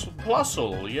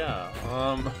Plusle, yeah.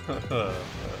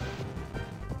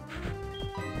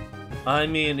 I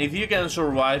mean, if you can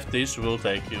survive this, we'll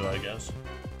take you, I guess.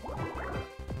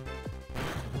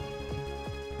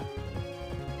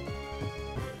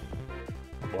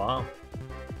 Wow.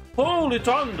 Holy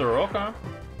thunder, okay.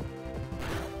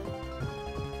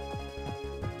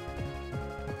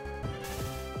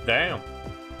 Damn.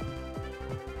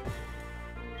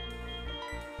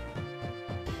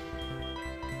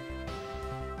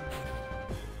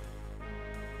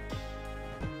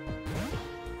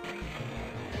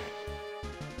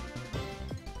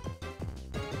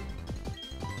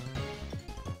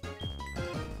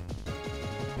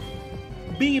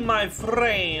 Be my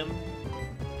friend.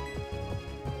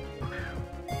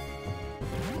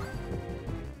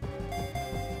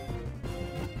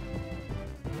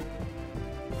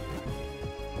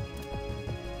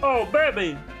 Oh,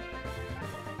 baby!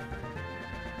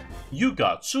 You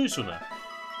got Suisune.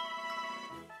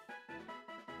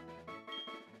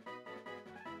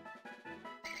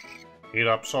 It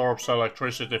absorbs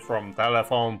electricity from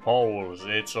telephone poles.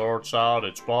 It sorts out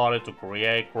its body to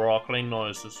create crackling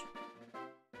noises.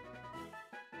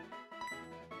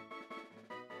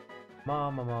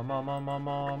 Mama, mama, mama,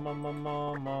 mama, mama, mama,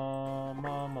 mama,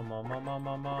 mama,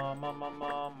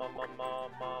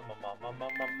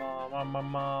 mama, mama,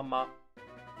 mama.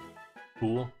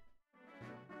 Cool.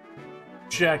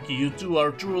 Jackie, you two are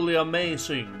truly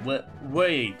amazing.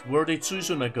 Wait, where did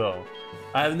Suisune go?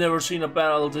 I've never seen a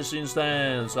battle this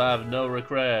intense. I have no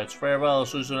regrets. Farewell,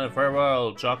 Suisune.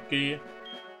 Farewell, Jackie.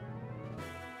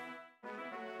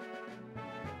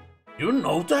 You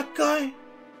know that guy?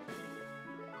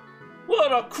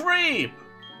 What a creep!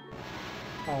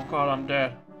 Oh god, I'm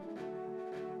dead.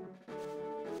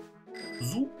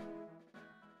 Zoop.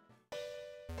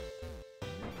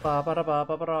 Ba ba da ba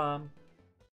ba ba da.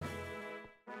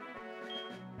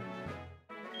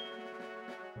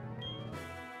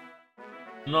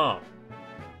 No.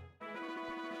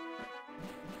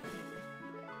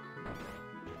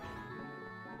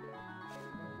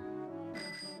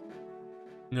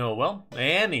 No, well,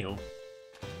 anywho.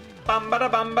 Bam ba da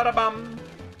bam ba da bam.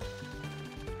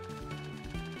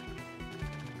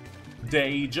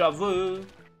 Deja vu.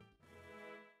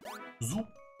 Zoop.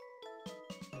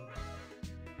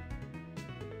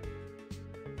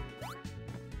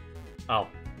 Ow.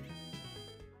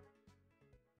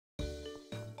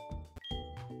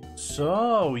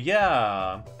 So,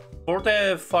 yeah. For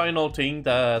the final thing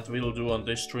that we'll do on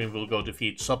this stream, we'll go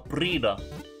defeat Sabrina.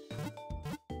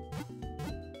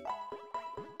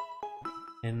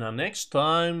 And next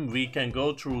time we can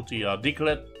go through the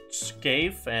Diglett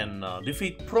cave and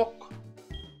defeat Brock.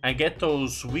 And get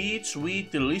those sweet,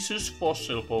 sweet, delicious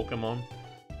fossil Pokemon.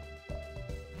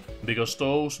 Because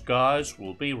those guys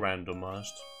will be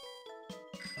randomized.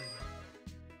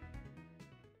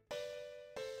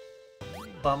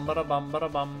 Bum ba da bum ba da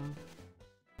bum.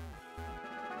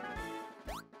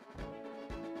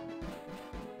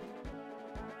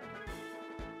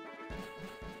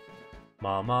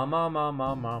 Ma ma ma ma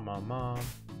ma ma ma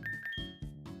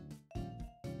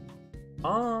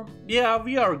ma. Yeah,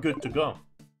 we are good to go.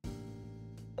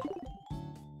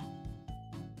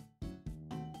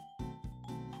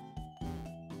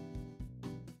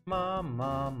 Ma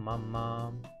ma ma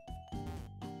ma.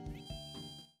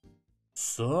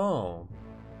 So,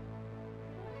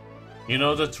 you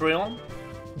know the thrill?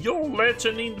 Your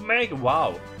legend in the make.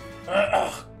 Wow.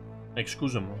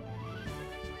 Excuse me.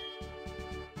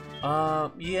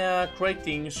 Yeah, great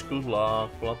things, good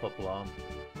luck, blah blah blah.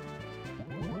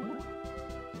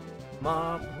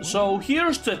 So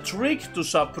here's the trick to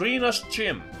Sabrina's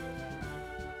gym.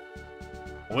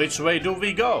 Which way do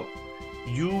we go?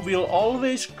 You will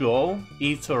always go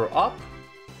either up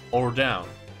or down.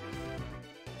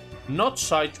 Not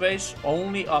sideways,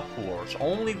 only upwards,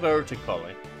 only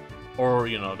vertically. Or,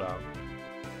 you know, down.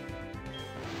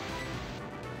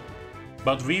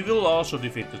 But we will also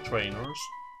defeat the trainers.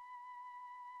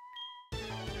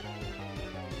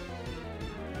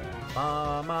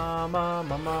 Ma.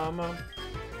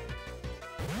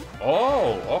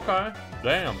 Oh, okay.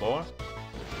 Damn, boy.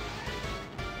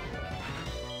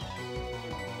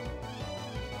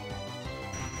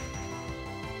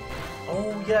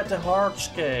 Oh, yeah, the hard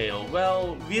scale.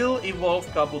 Well, we'll evolve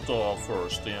Kabuto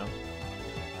first, yeah.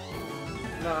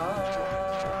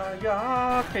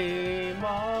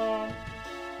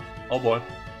 Oh boy.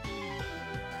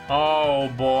 Oh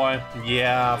boy.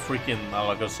 Yeah, freaking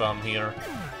Alakazam here.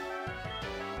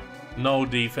 No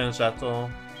defense at all.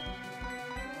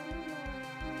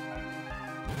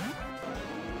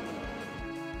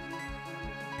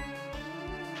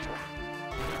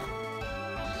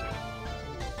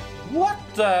 What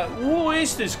the? Who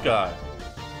is this guy?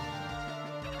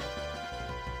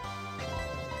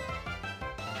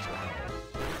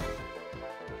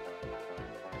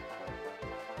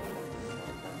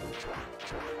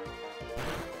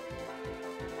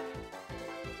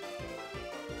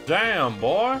 Damn,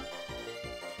 boy.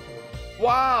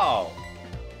 Wow.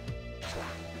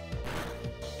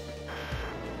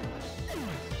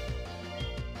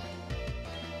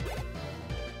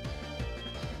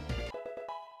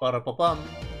 Ba-da-ba-bum.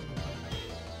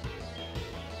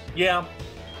 Yeah,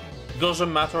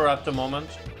 doesn't matter at the moment.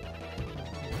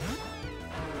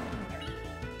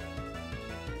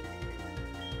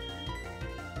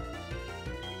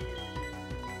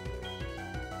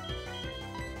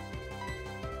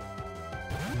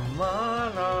 La,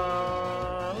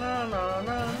 la, la, la,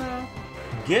 la, la.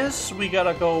 Guess we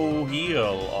gotta go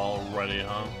heal already,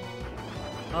 huh?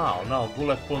 Oh no,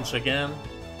 bullet punch again.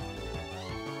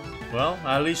 Well,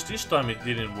 at least this time it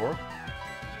didn't work.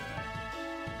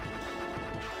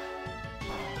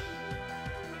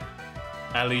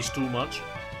 At least too much.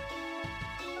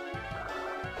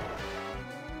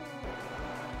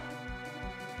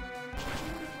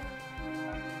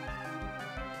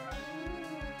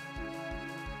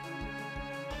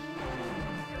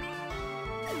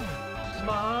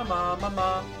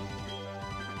 Mama.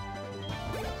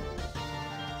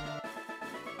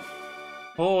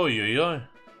 Oi, oi, oi.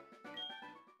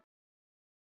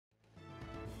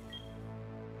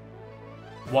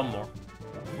 One more.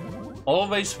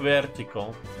 Always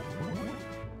vertical.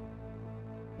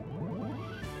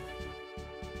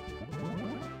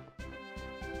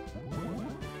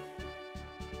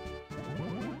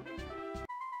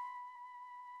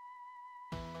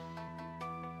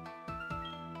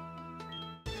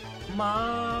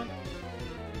 Ma.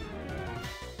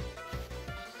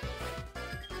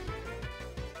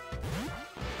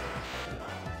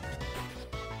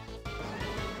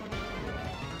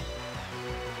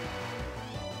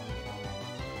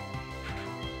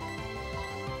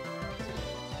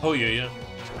 Oh yeah.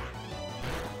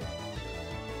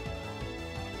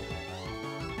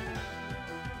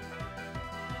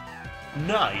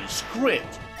 Nice crit.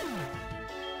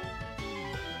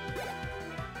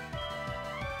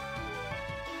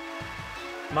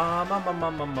 Mama.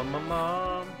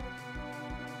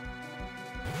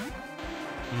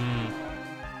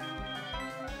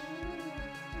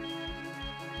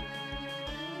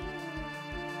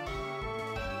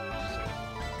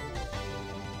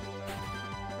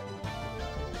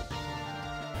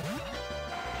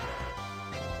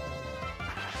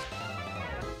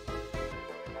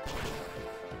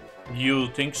 You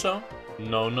think so?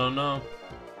 No.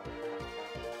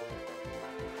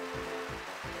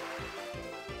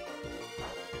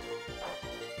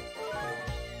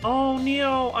 Oh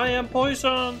no, I am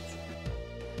poisoned!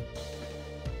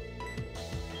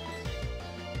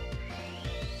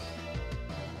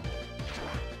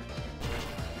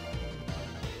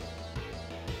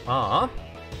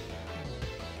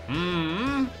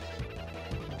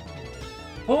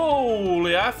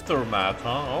 Holy aftermath,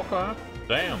 huh? Okay.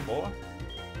 Damn, boy.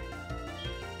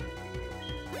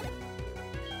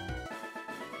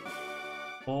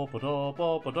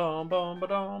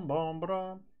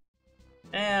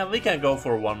 And we can go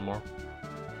for one more.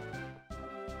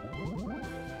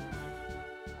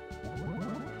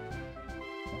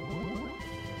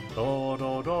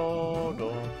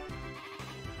 Do.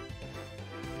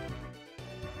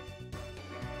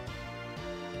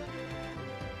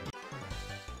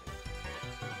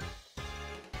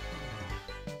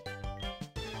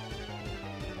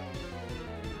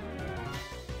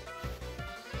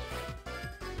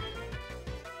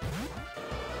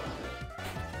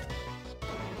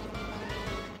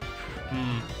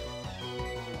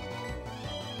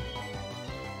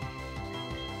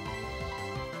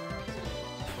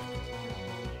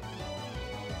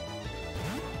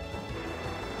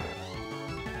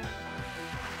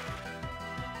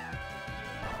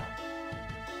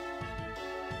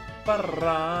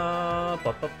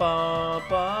 Ba ba ba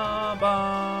ba ba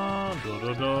do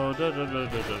do do do do do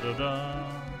do do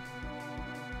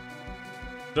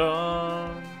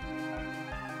dun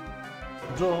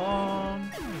dun.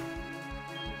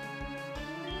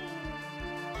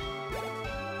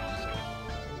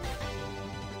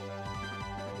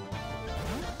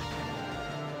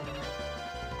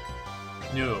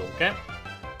 Okay.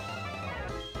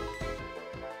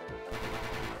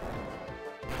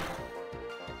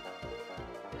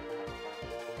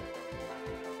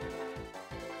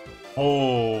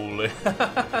 Holy.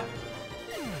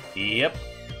 Yep.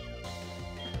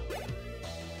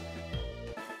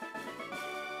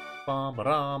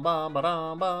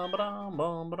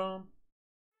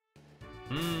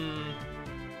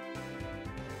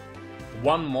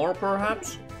 One more,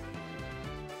 perhaps?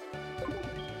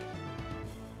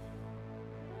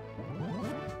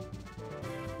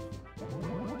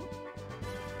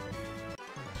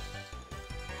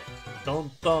 Dun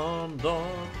dun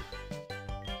dun.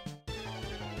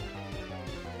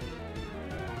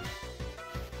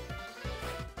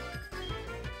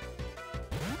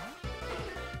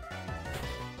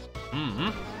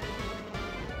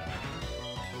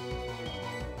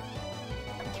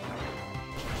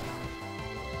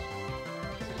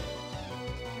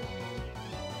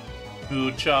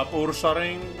 Good job,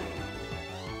 Ursaring.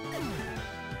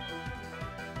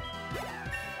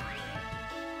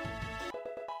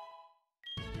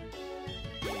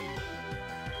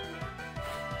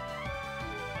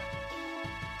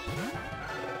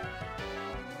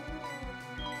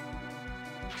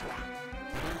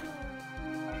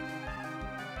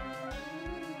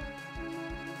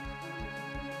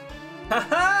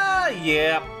 Haha,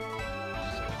 yeah.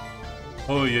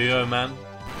 Oh yeah, man.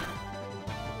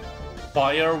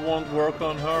 Fire won't work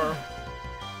on her.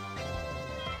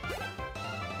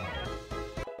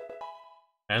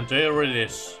 And there it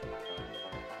is.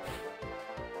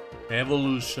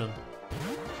 Evolution.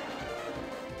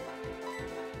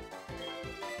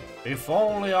 If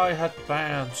only I had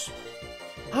pants.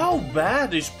 How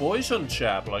bad is Poison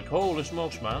Jab? Like, holy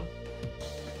smokes, man.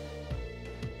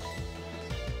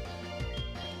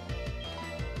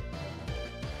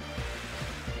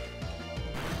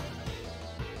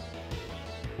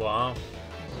 Wow.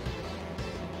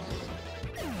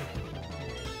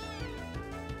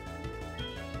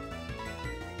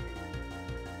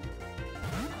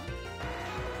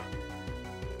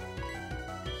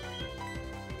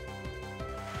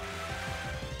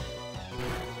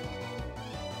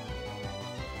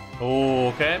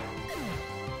 Okay.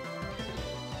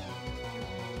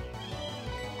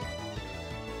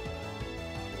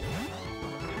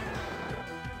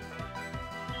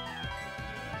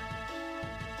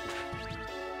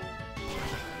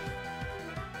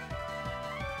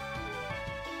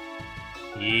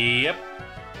 Yep.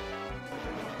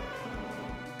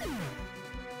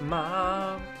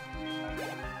 Mom.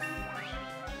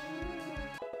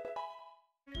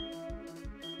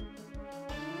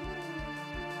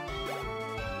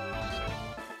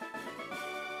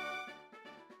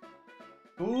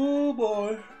 Oh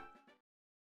boy.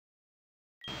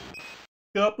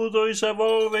 Kabuto is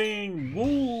evolving.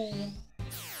 Woo.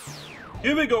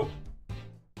 Here we go.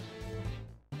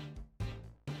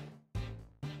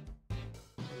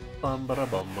 Bum ba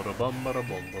bum ba bum ba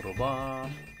bum ba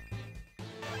bum.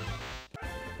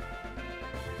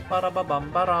 Ba ba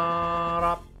bum ba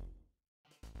ra.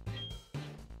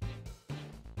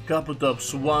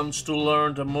 Kabutops wants to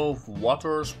learn the move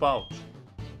Water Spout.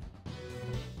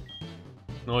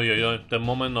 Oh yeah, the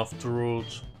moment of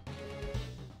truth.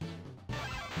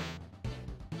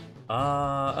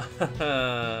 Ah,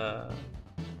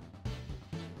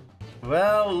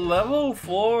 well, level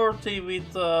 40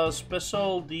 with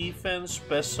special defense,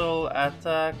 special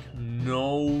attack,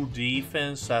 no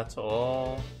defense at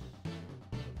all.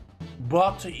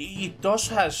 But it does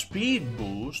have speed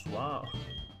boost, wow.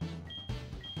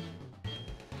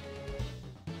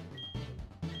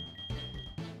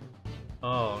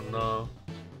 Oh no.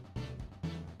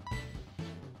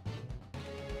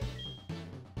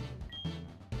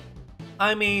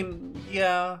 I mean,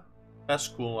 yeah, that's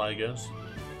cool, I guess.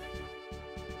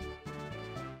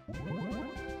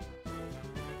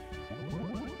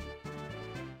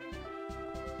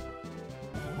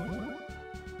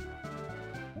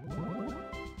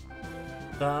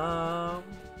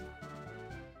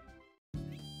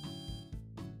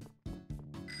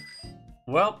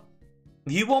 Well,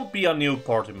 he won't be a new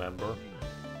party member.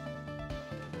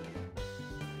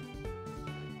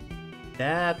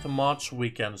 That much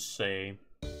we can say,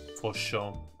 for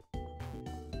sure.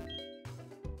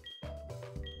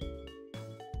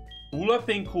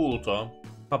 Ulepin kulta,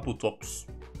 Kabutops.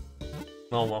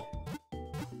 No more.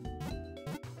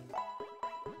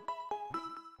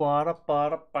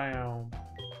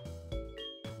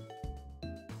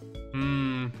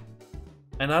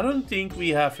 And I don't think we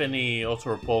have any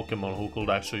other Pokemon who could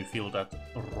actually fill that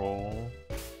role.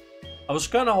 I was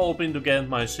kinda hoping to get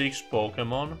my 6th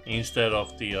Pokemon instead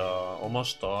of the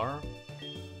Omastar.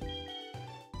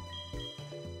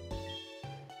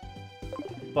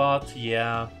 But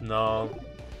yeah, no.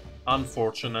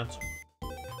 Unfortunate.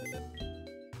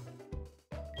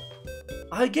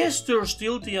 I guess there's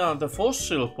still the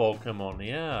fossil Pokemon,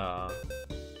 yeah.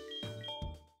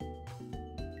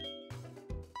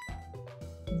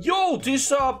 Yo,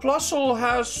 this Plusle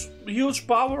has huge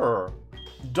power.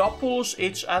 Doubles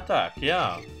its attack,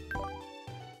 yeah.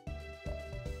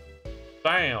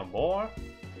 Damn, boy.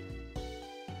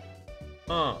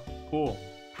 Huh, cool.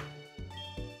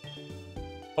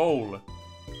 Holy.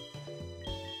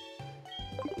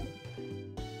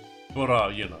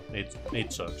 But you know,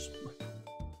 it sucks.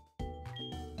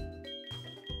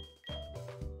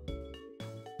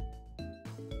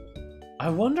 I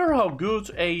wonder how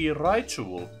good a Raichu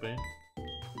would be.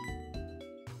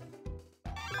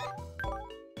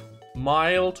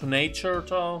 Mild nature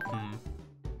though?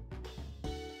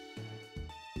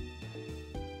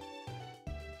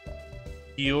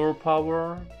 Pure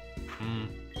power?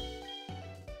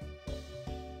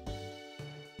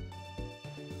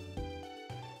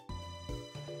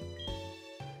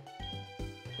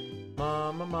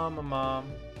 Mom.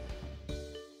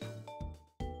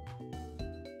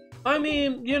 I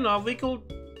mean, you know, we could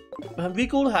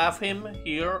have him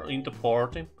here in the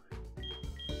party.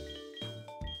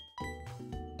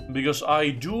 Because I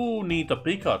do need a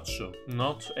Pikachu,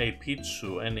 not a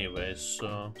Pichu anyways,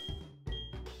 so...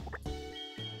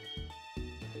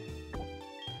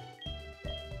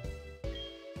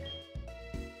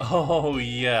 Oh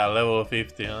yeah, level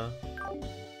 50, huh?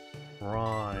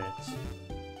 Right.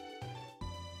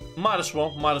 Might as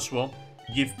well.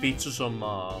 Give Pichu some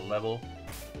level.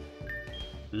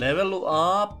 Level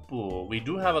up! We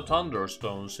do have a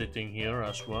Thunderstone sitting here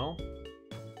as well.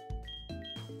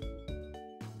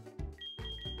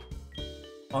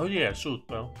 Oh yeah, shoot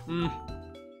bell.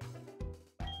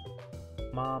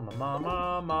 Mama,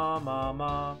 mama, mama,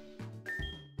 mama.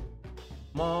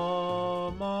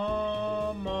 Mama,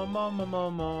 mama,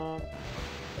 mama.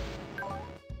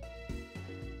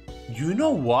 You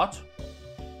know what?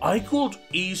 I could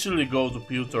easily go to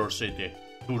Pewter City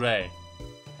today.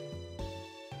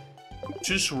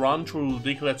 Just run through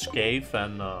Diglett Cave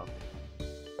and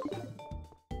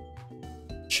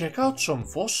check out some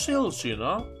fossils, you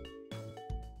know?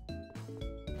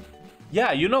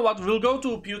 Yeah, you know what? We'll go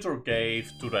to Pewter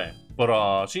Cave today.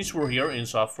 But since we're here in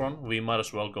Saffron, we might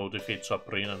as well go defeat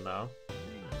Sabrina now.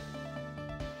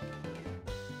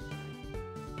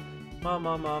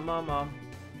 Mama.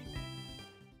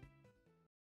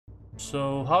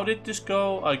 So, how did this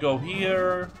go? I go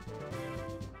here.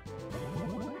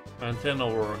 And then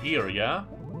over here, yeah?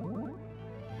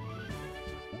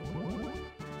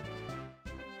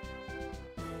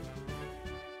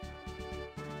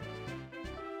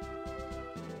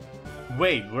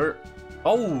 Wait, we're...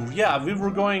 Oh, yeah, we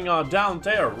were going down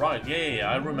there, right?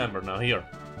 Yeah, I remember now, here.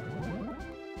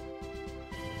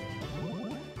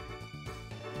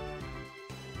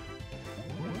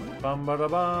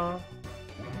 Bam-ba-da-ba.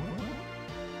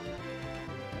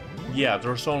 Yeah,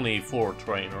 there's only 4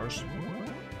 trainers.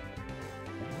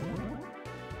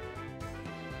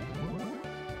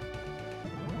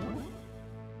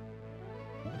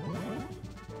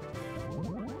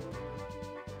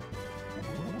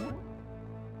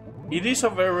 It is a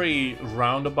very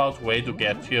roundabout way to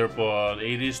get here, but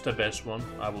it is the best one,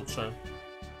 I would say.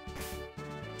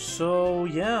 So,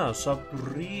 yeah,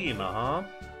 Sabrina, huh?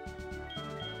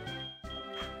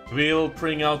 We'll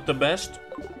bring out the best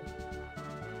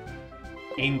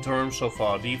in terms of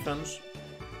defense.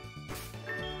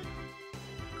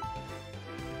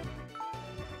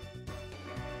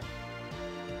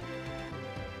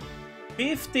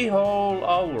 $50 whole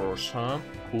hours, huh?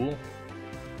 Cool.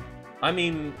 I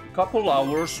mean, couple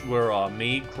hours were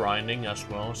me grinding as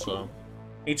well, so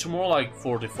it's more like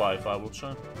 45, I would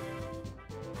say.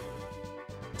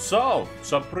 So,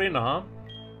 Sabrina, huh?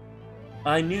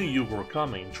 I knew you were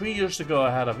coming. 3 years ago I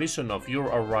had a vision of your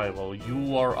arrival.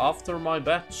 You are after my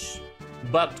badge.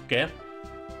 Bedge.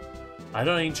 I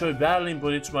don't enjoy battling,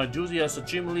 but it's my duty as a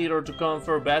gym leader to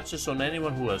confer badges on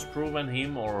anyone who has proven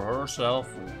him or herself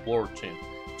worthy.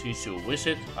 Since you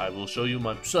visit, I will show you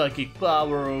my psychic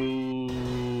power.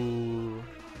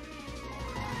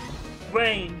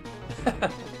 Rain.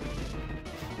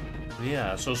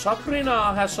 Yeah, so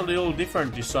Sabrina has a little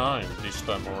different design this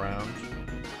time around.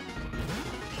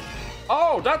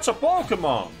 Oh, that's a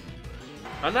Pokémon!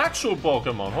 An actual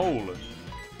Pokémon, holy.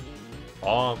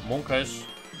 Oh, monkeys.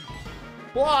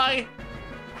 Why?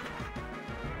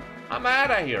 I'm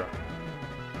out of here.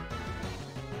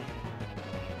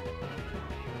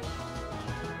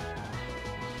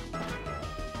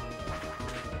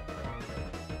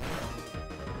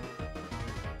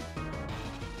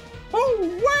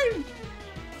 Oh, wait!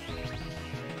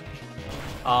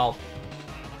 Oh.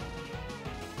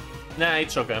 Nah,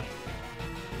 it's okay.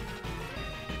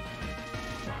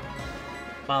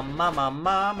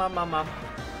 Mama.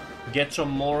 Get some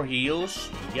more heals.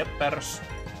 Yeppers.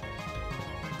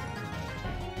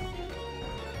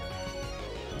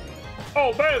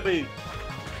 Oh, baby!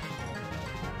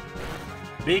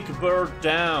 Big bird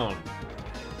down.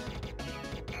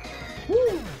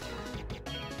 Woo!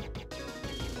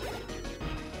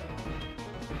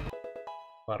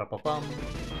 Ba-da-ba-bum.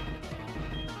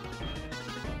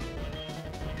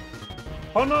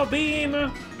 Honor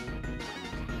beam!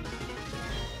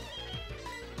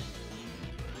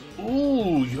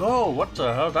 Ooh, yo, what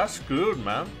the hell? That's good,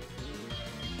 man.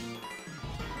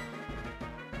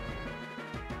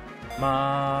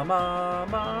 Ma.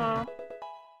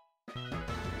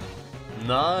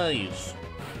 Nice.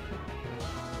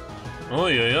 Oh,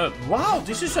 yeah. Wow,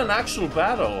 this is an actual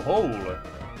battle. Holy.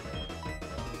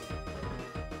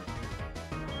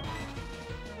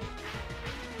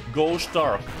 Ghost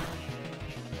Dark.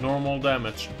 Normal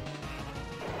damage.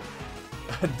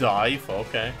 Dive,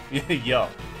 okay. Yeah.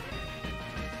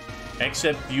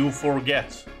 Except you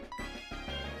forget.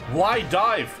 Why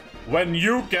dive when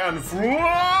you can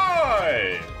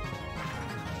fly?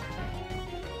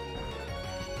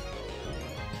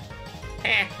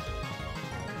 Eh.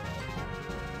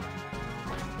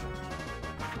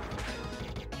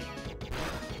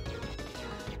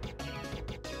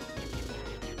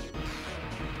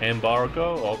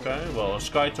 Embargo, okay. Well,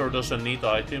 Skytor doesn't need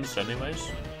items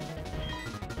anyways.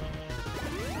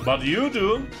 But you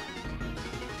do!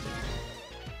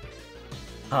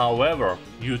 However,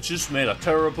 you just made a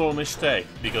terrible mistake,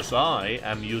 because I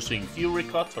am using Fury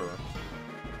Cutter.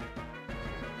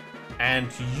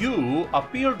 And you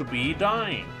appear to be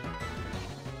dying.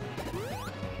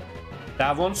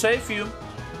 That won't save you.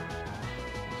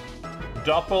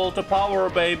 Double the power,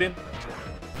 baby.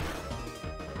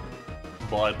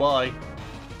 Bye-bye.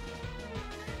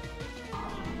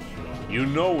 You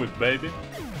know it, baby.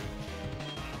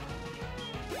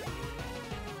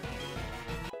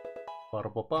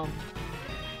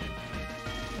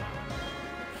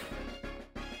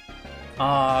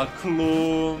 Ah,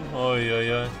 Clue. Oi,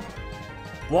 oi, oi.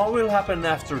 What will happen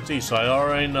after this? I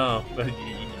already know.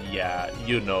 Yeah,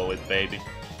 you know it, baby.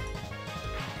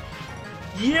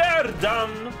 You're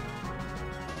done!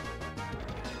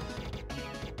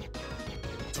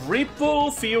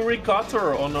 Triple Fury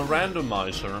Cutter on a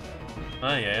randomizer.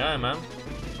 Aye, aye, aye, man.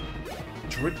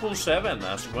 777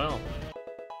 as well.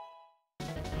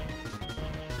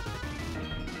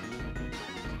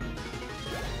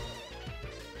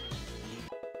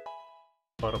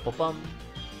 Ba-da-ba-bum.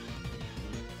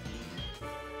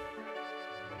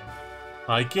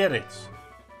 I get it.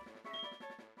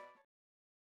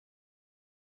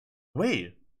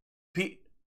 Wait,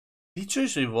 Pichu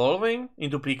is evolving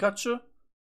into Pikachu?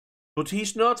 But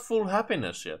he's not full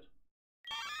happiness yet.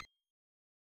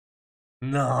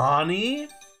 Nani?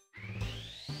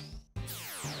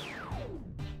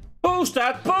 Who's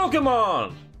that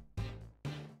Pokémon?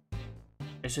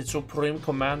 Is it Supreme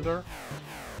Commander?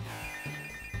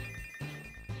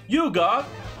 You got?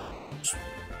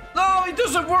 No, it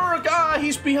doesn't work! Ah,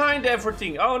 he's behind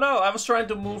everything. Oh no, I was trying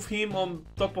to move him on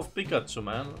top of Pikachu,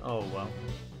 man. Oh well.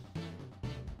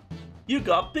 You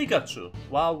got Pikachu.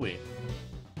 Wowee.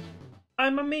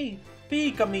 I'm a me.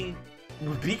 Pika me.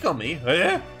 Pika me?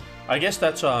 Eh? I guess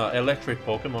that's electric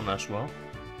Pokemon as well.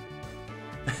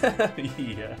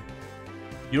 Yeah.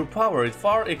 Your power, it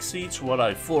far exceeds what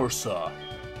I foresaw.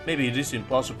 Maybe it is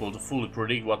impossible to fully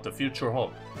predict what the future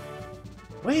holds.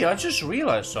 Wait, I just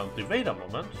realized something. Wait a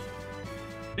moment.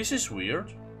 This is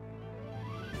weird.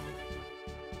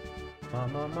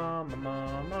 Mama, mama,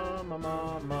 mama,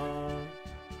 mama, mama.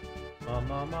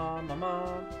 Mama, mama,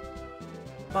 mama.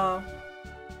 Ma.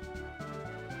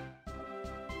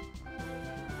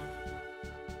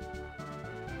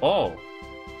 Oh.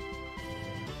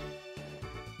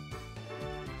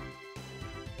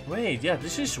 Wait, yeah,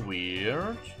 this is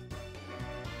weird.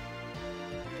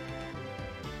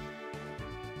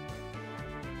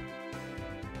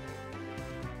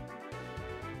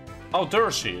 Oh,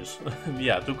 there she is.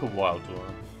 Yeah, it took a while to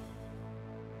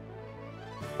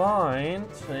find.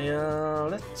 Yeah,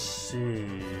 let's see.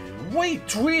 Wait,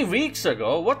 3 weeks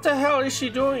ago? What the hell is she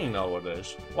doing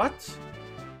nowadays? What?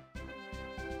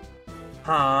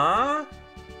 Huh?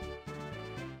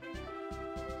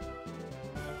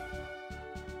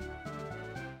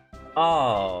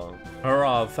 Oh,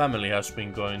 her family has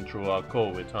been going through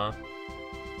COVID, huh?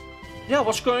 Yeah,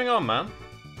 what's going on, man?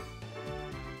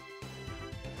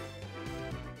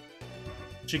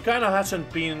 She kinda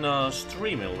hasn't been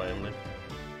streaming lately.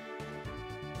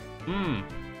 Hmm.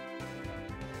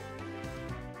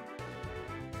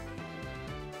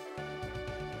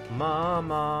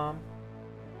 Mama.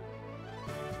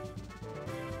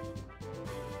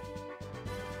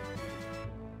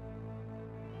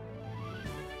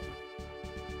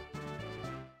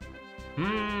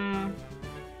 Hmm.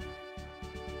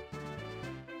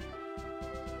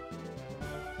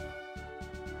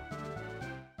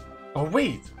 Oh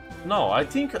wait, no, I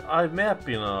think I may have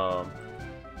been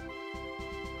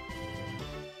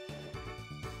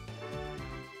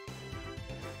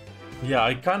yeah,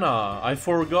 I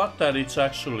forgot that it's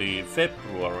actually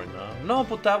February now. No,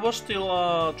 but that was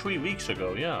still 3 weeks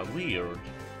ago. Yeah, weird.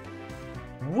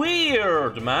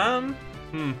 Weird, man.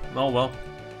 Oh well.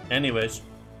 Anyways.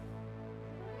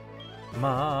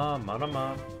 Ma.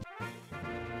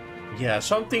 Yeah,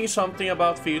 something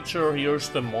about future. Here's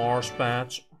the Mars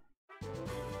patch.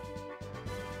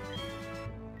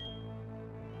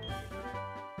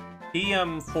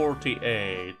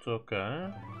 TM48, okay.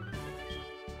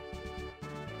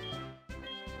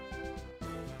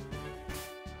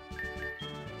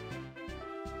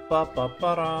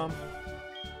 Ba-ba-ba-da.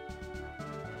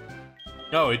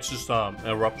 Oh, it's just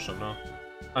eruption, huh?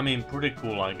 I mean, pretty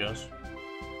cool, I guess.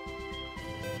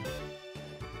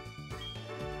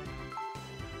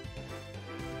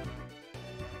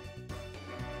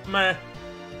 Meh.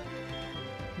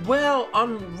 Well,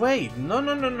 wait, no.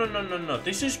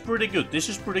 This is pretty good. This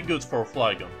is pretty good for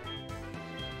Flygon.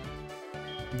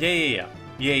 Yeah.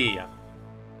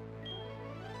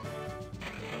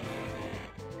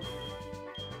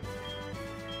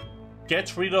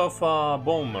 Get rid of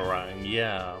Boomerang,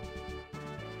 yeah.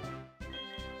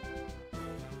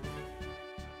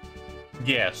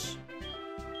 Yes.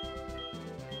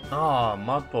 Ah,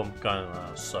 Mud Bomb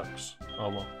kinda sucks. Oh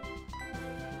well.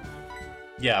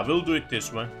 Yeah, we'll do it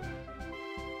this way.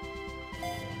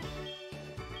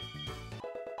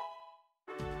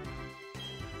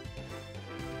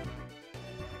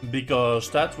 Because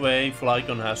that way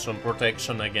Flygon has some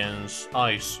protection against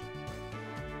ice.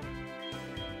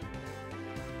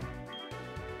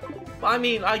 I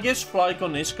mean, I guess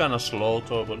Flygon is kinda slow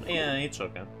though, but yeah, it's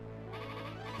okay.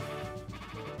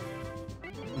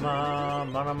 Ma.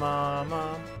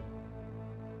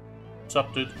 What's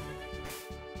up, dude?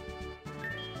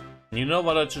 You know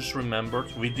what I just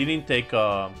remembered? We didn't take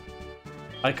a...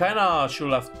 I kinda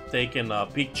should have taken a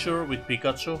picture with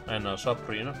Pikachu and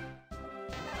Sabrina.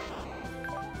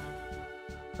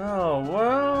 Oh,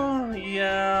 well,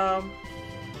 yeah...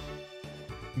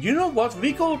 You know what?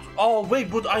 We could... Oh,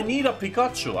 wait, but I need a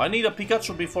Pikachu. I need a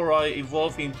Pikachu before I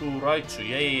evolve into Raichu.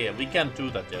 Yeah. We can't do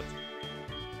that yet.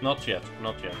 Not yet.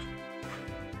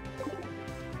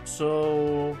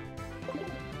 So...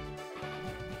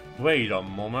 Wait a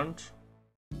moment.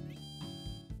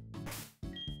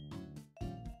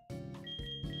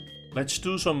 Let's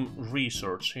do some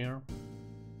research here.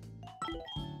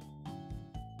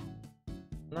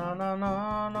 No.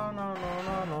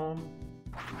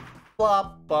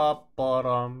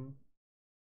 Ba-ba-ba-dum.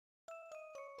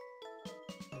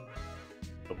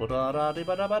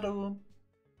 Ba-ba-da-da-di-ba-da-ba-doo.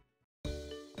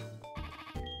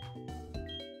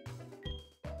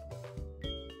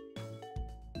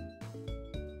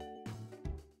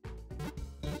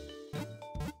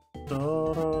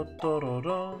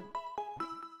 Da-da-da-da-da.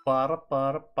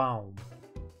 Ba-da-ba-da-bow.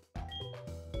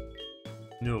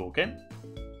 No, okay.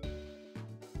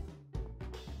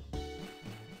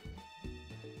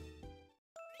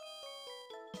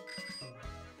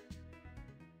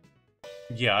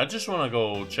 Yeah, I just wanna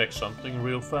go check something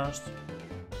real fast.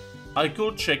 I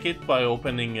could check it by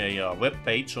opening a web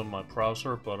page on my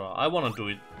browser, but I wanna do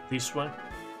it this way.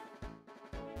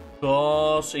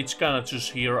 Cause it's kinda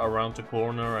just here around the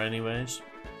corner anyways.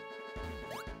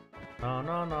 No.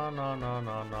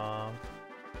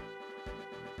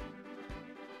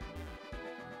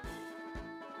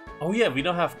 Oh yeah, we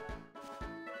don't have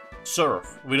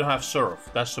Surf. We don't have Surf.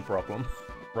 That's the problem.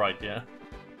 Right, yeah.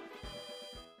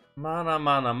 Mana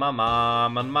mana mama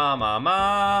man mama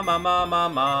ma ma ma ma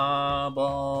ma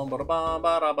ba ba ba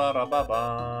ba ba ba ba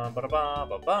ba ba ba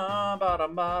ba ba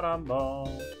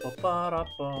ba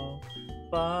ba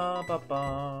ba ba ba.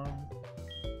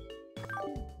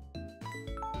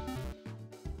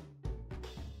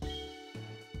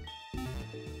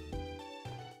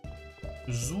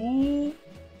 Zoo.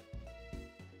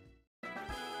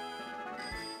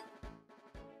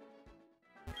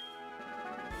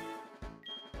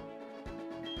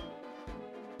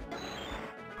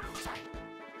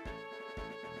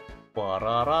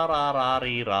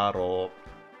 Ba-ra-ra-ra-ra-ri-ra-ro.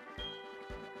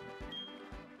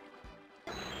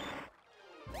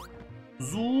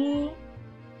 Zoo.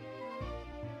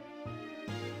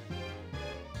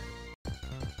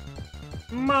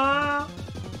 Ma.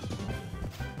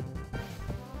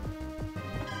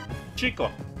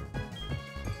 Chico.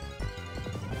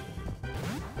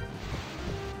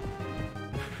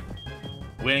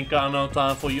 We ain't got no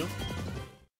time for you.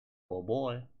 Oh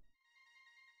boy.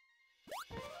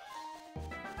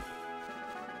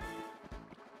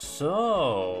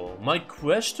 So, my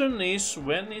question is,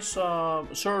 when is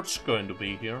Surge going to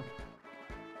be here?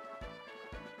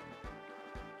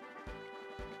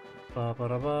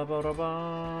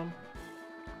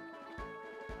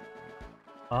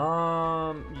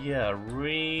 Yeah,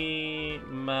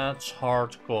 rematch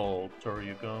hard gold. There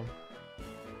you go.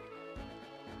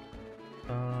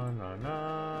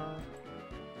 Na.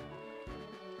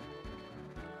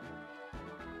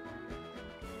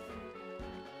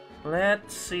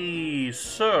 Let's see,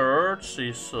 Surge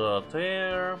is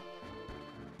there.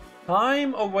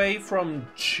 Time away from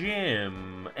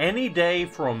gym. Any day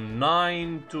from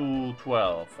 9 to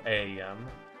 12 AM.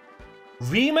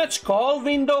 Rematch call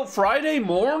window Friday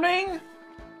morning?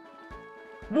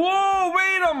 Whoa,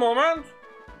 wait a moment!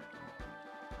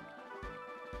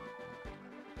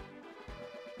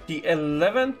 The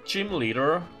 11th gym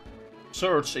leader,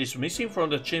 Surge, is missing from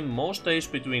the gym most days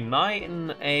between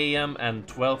 9 AM and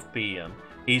 12 PM.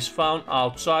 He's found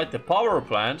outside the power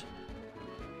plant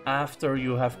After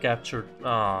you have captured...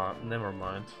 Ah, never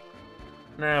mind.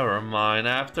 Never mind.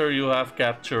 After you have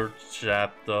captured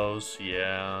Zapdos,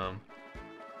 yeah.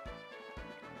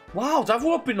 Wow, that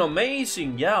would have been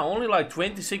amazing. Yeah, only like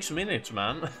 26 minutes,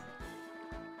 man.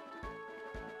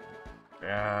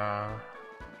 Yeah.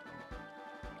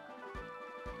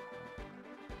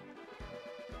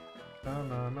 Na,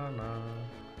 na, na, na.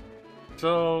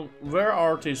 So, where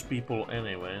are these people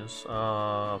anyways?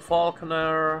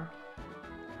 Falconer.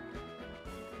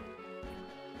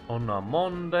 On a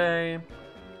Monday.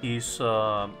 He's,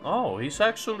 oh, he's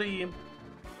actually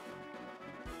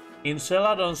in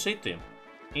Celadon City.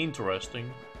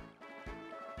 Interesting.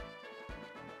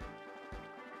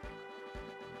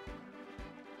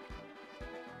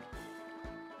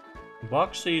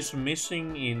 Bugsy is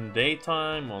missing in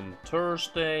daytime on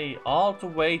Thursday, all the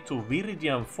way to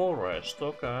Viridian Forest.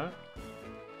 Okay.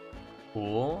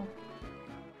 Cool.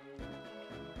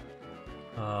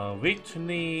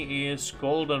 Whitney is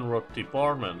Goldenrod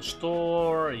Department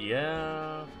Store.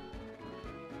 Yeah.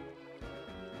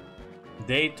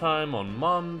 Daytime on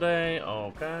Monday.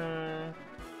 Okay.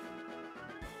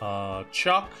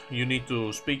 Chuck, you need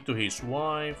to speak to his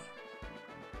wife.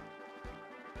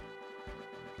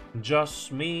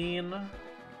 Jasmine.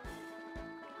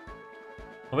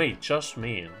 Wait,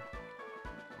 Jasmine.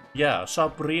 Yeah,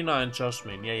 Sabrina and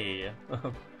Jasmine. Yeah.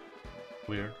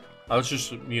 Weird. I was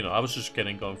just, you know, I was just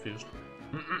getting confused.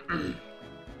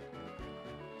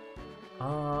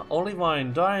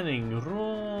 Olivine dining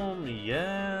room.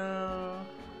 Yeah.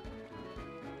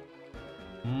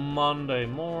 Monday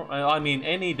morning. I mean,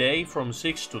 any day from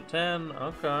 6 to 10.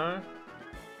 Okay.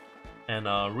 And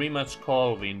rematch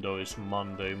call window is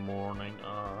Monday morning.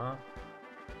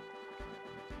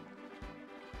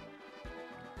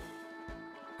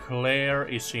 Claire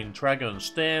is in Dragon's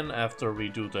Den after we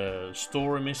do the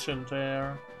story mission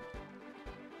there.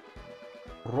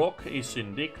 Rock is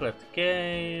in Diglett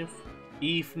Cave.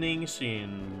 Evenings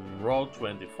in Road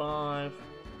 25.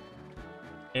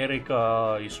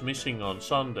 Erika is missing on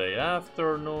Sunday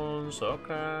afternoons.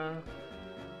 Okay.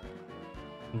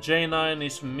 J9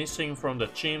 is missing from the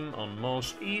gym on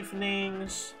most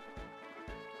evenings.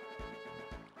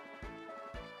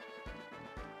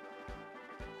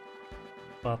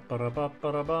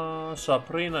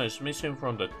 Sabrina is missing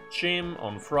from the gym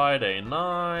on Friday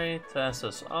night, as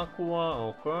is Aqua.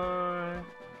 Okay.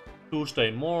 Tuesday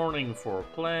morning for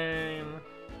plane.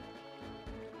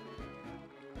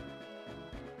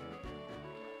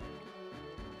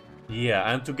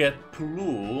 Yeah, and to get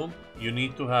Blue, you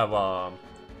need to have a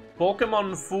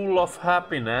Pokémon full of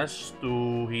happiness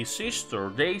to his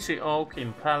sister Daisy Oak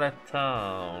in Pallet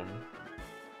Town.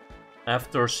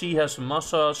 After she has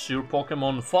massaged your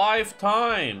Pokémon 5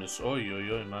 times. Oi,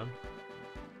 man.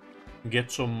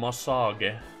 Get some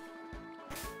massage.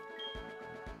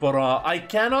 But I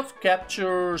cannot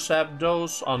capture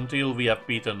Zapdos until we have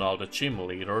beaten all the gym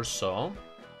leaders, so...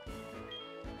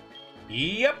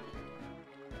 Yep.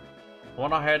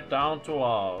 Wanna head down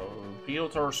to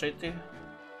Pewter City?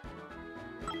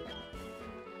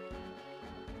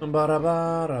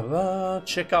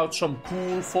 Check out some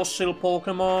cool fossil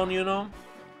Pokemon, you know?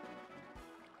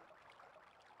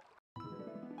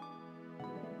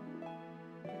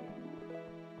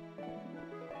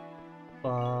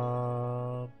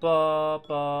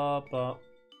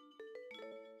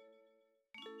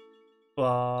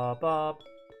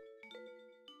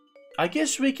 I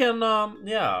guess we can,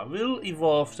 yeah, we'll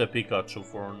evolve the Pikachu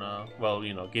for now. Well,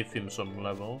 you know, give him some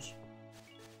levels.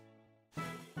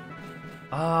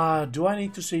 Do I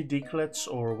need to say Dicklets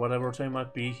or whatever they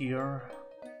might be here?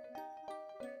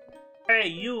 Hey,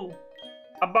 you!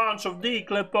 A bunch of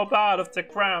Diglett popped out of the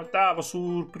ground. That was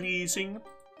surprising.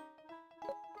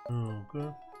 Okay.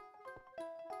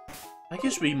 I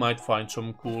guess we might find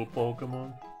some cool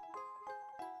Pokemon.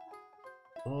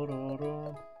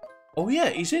 Oh yeah,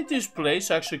 isn't this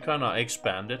place actually kinda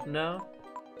expanded now?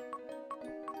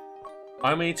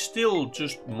 I mean, it's still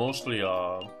just mostly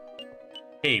a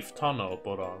cave tunnel,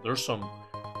 but there's some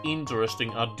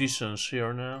interesting additions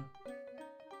here now.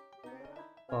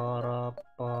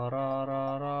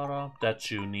 That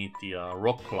you need the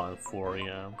rock climb for,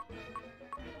 yeah.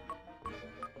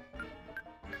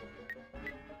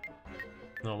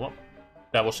 No, what?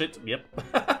 That was it? Yep.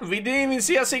 We didn't even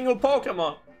see a single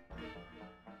Pokemon!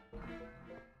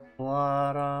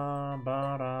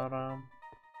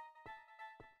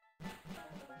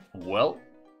 Well,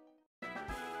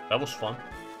 that was fun.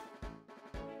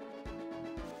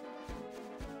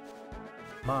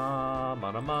 Ma.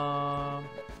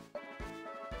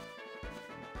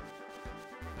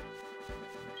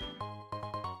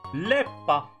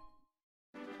 Leppa.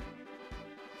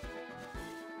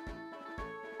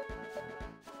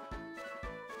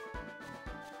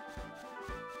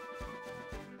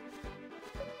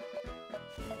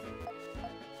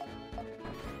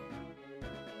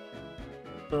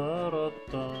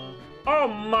 Oh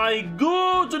my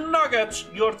good nuggets!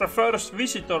 You're the first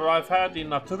visitor I've had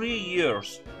in 3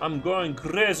 years. I'm going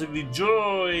crazy with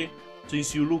joy.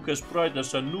 Since you look as bright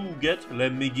as a nougat,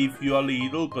 let me give you a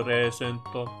little present.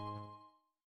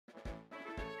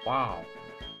 Wow.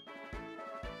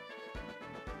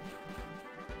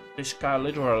 This guy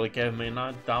literally gave me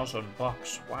 9,000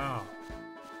 bucks. Wow.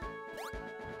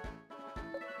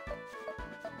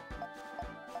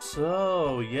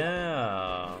 So,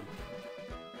 yeah.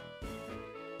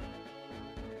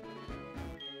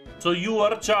 So you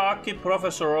are Chucky.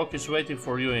 Professor Oak is waiting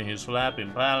for you in his lab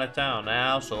in Pallet Town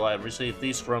now, so I received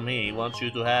this from him. He wants you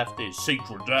to have this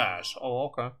secret dash. Oh,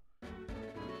 okay.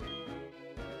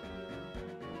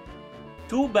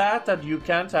 Too bad that you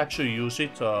can't actually use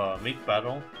it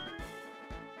mid-battle.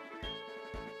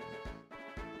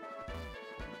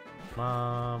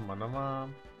 Mama.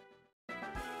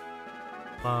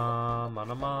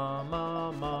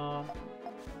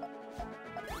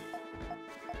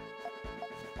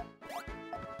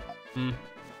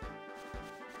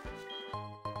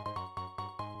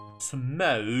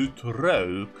 Smooth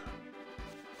rope.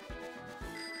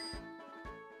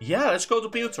 Yeah, let's go to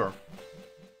Pewter.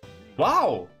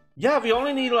 Wow. Yeah, we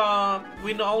only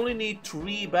need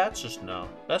 3 batches now.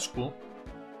 That's cool.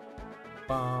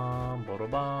 Bam, bada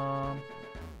bam.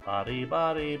 Bari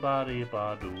bari bari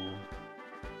badu.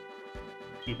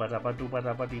 Ibadabadu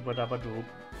badabadi badabadu.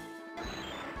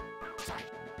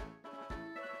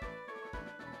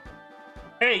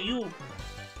 Hey, you!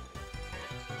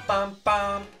 Bam,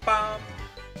 bam, bam.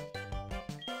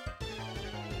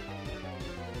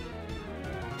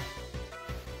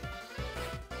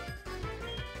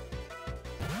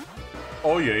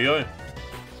 Oj, oj, oj.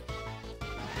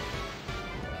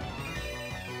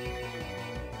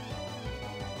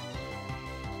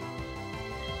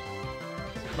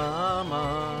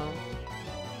 Mama.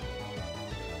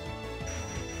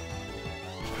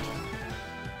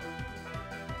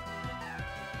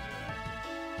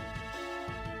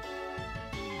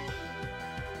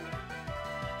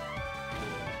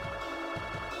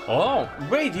 Oh,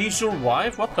 wait, he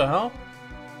survived? What the hell?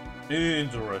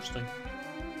 Interesting.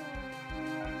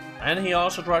 And he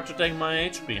also tried to take my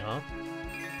HP, huh?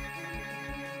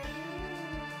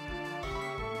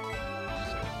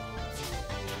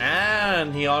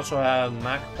 And he also had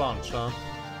Mac Punch, huh?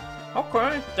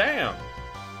 Okay, damn.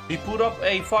 He put up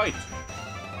a fight.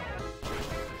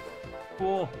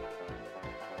 Cool.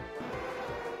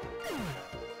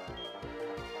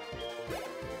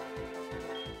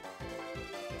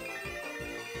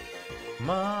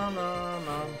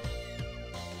 Ma-na-na.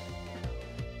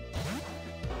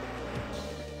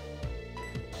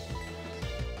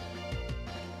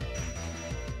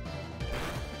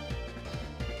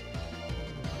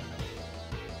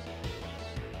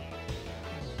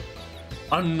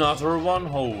 Another one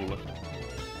hole.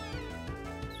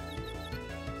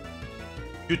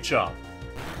 Good job.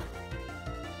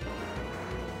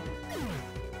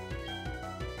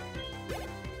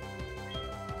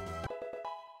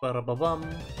 Ba-da-ba-bum.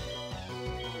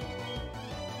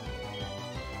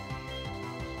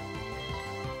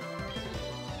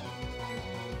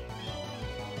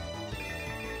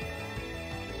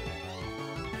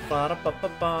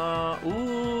 Ba-da-ba-ba-ba.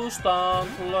 Ooh,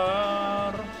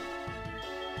 Stuntler.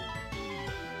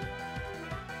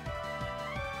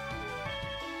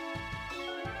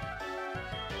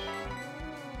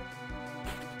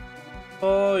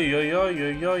 Oi, oi, oi,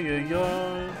 oi, oi, oi,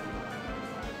 oi.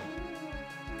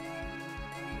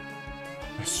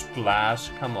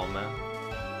 Splash, come on, man.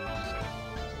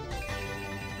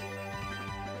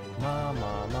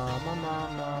 Mama, mama,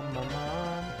 mama, mama.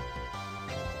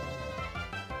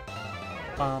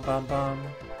 Bam, bam, bam.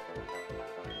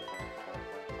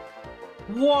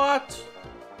 What?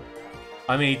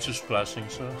 I mean, it's just splashing,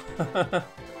 so.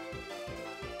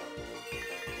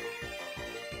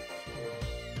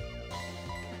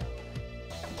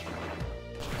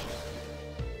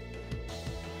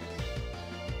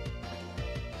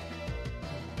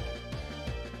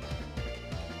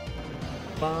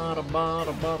 Bada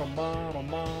bada bada bada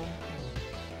bada.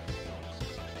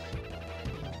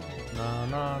 Na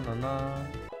na na na.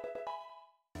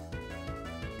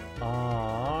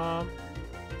 Ah.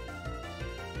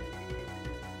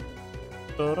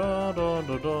 Da da da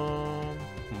da da.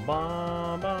 Ba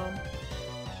ba.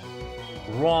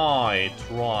 Right,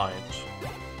 right.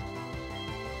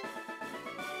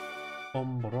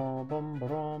 Bum bra bum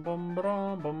bra bum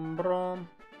bra bum bra.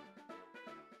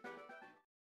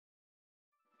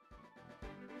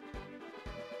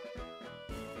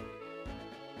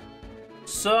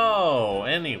 So,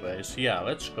 anyways, yeah,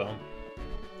 let's go.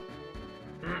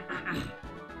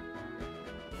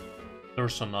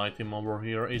 There's an item over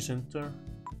here, isn't there?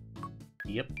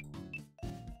 Yep.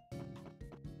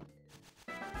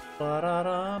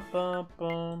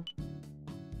 Ba-da-da-ba-bum.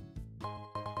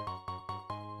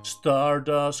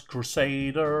 Stardust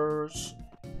Crusaders.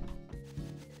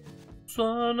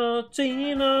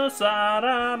 Sonatina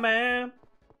Sarame.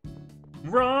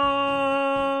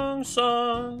 Wrong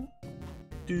song.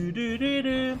 Do do do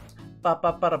do. Ba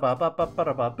ba ba ba ba ba ba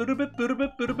ba ba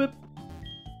ba ba.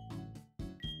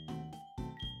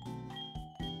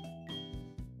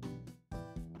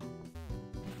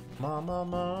 Mama,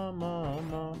 mama,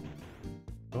 mama.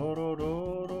 Do, do,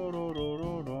 do, do, do,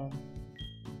 do, do.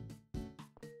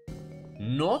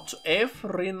 Not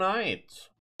every night.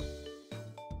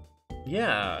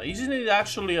 Yeah, isn't it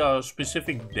actually a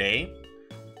specific day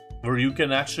where you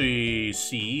can actually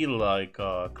see like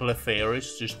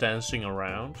Clefairies just dancing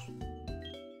around?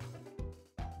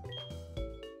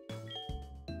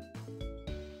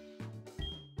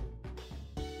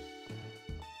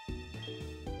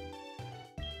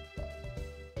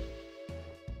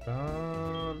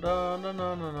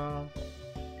 No.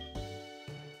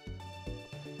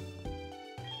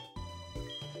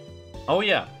 Oh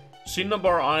yeah,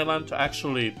 Cinnabar Island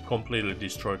actually completely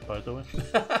destroyed, by the way.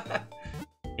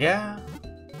 Yeah.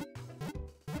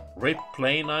 Rip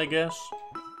Plane, I guess.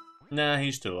 Nah,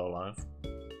 he's still alive.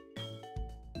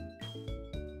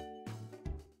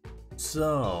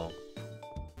 So...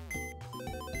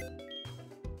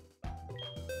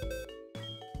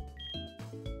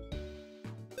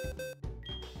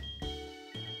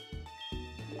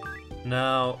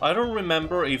 Now, I don't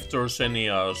remember if there's any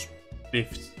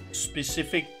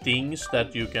specific things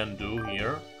that you can do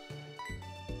here.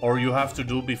 Or you have to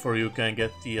do before you can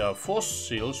get the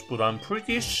fossils, but I'm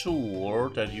pretty sure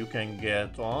that you can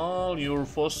get all your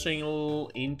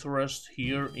fossil interest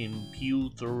here in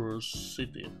Pewter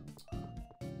City.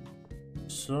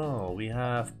 So, we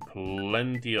have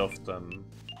plenty of them.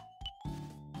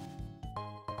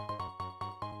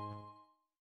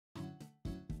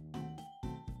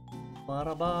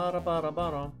 Bara bara bara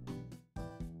bara.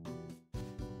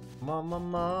 Mama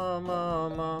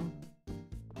mama.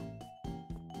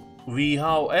 We,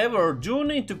 however, do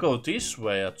need to go this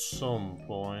way at some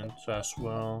point as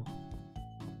well.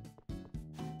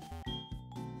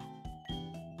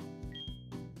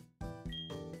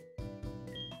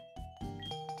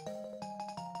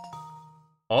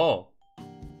 Oh.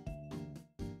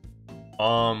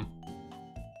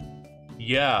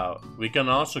 Yeah, we can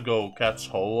also go catch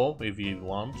Ho-Oh if you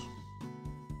want.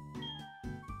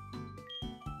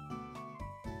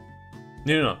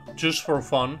 You know, just for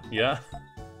fun, yeah.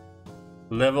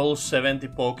 Level 70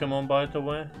 Pokemon, by the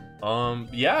way.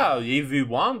 Yeah, if we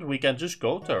want, we can just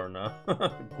go there now.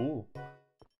 Cool.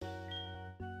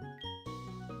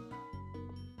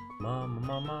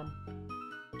 Mom.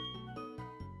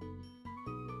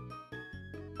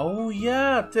 Oh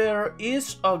yeah, there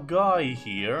is a guy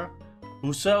here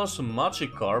who sells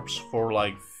Magikarps for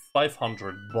like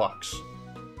 500 bucks.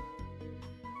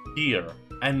 Here.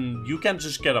 And you can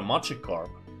just get a Magikarp.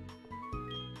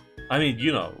 I mean,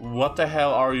 you know, what the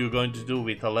hell are you going to do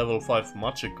with a level 5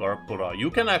 Magikarp? But you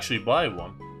can actually buy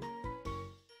one.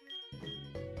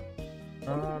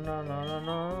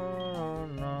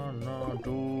 No,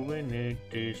 do we need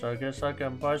this? I guess I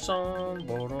can buy some.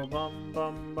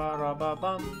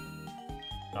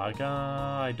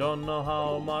 I don't know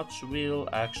how much we'll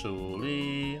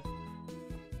actually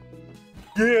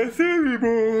get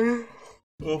anymore.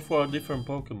 Oh, for a different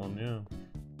Pokemon, yeah.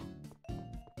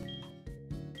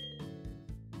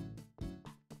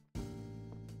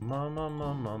 Mama.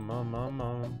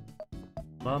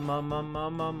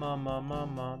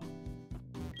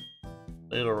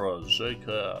 Later on,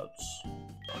 J-Cats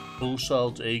pulls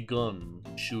out a gun,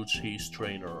 shoots his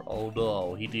trainer,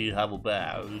 although he did have a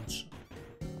badge.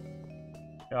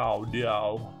 Yow.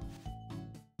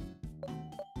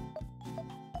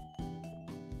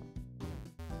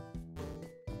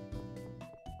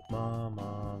 Mama.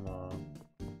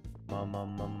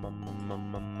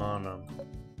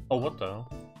 Oh, what the hell?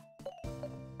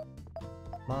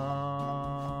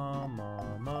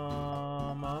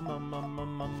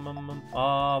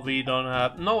 We don't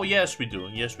have... No, yes we do.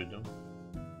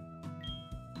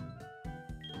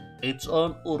 It's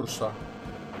an Ursa.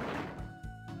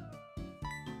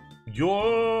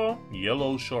 Your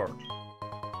yellow short.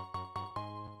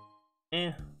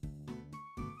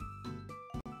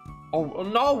 Oh,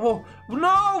 no!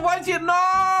 No! Why did you... No!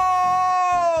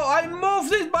 I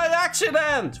moved it by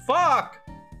accident! Fuck!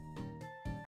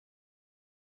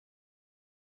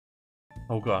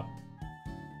 Oh god.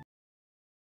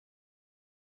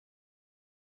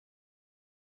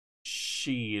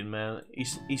 machine, man.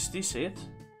 Is this it?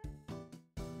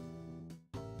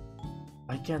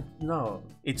 I can't. No,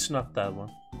 it's not that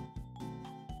one.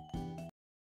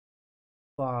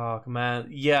 Fuck, man.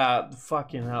 Yeah,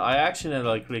 fucking hell. I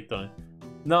accidentally clicked on it.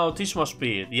 No, this must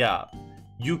be it. Yeah,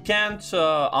 you can't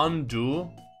undo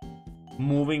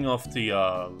moving of the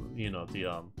you know,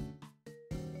 the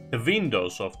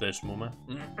windows of this movement.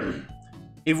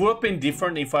 It would have been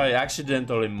different if I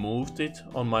accidentally moved it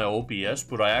on my OBS,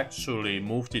 but I actually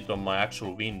moved it on my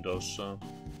actual Windows, so...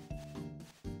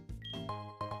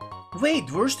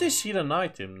 Wait, where's this hidden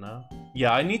item now?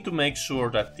 Yeah, I need to make sure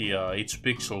that the it's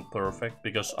pixel perfect,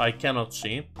 because I cannot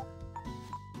see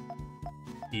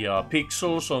the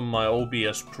pixels on my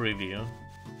OBS preview.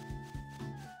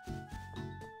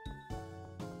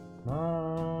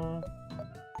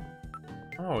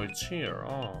 Oh, it's here.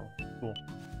 Oh, cool.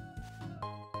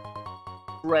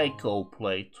 Draco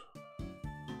plate.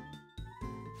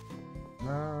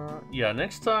 Yeah,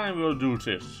 next time we'll do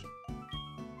this.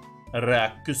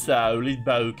 Rakkusaulit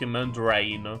Pokémon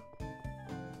Drainer.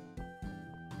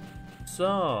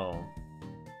 So.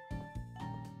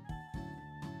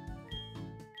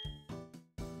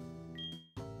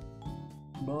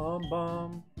 Bum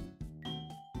bum.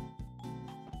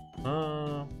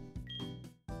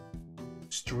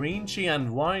 Stringy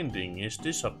and winding. Is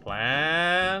this a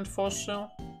plant fossil?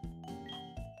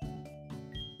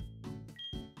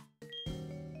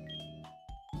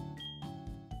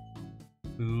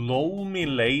 Loamy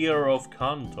layer of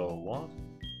Kanto. What?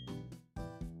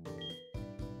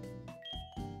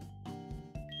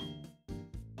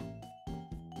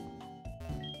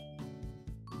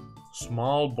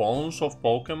 Small bones of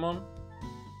Pokémon?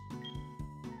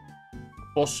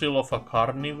 Fossil of a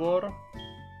carnivore?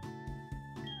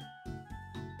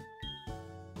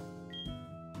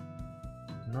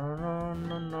 No, no,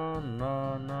 no, no,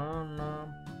 no, no, no.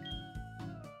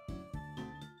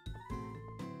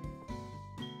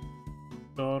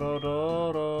 Do, do,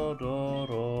 do, do, do,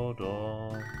 do, do.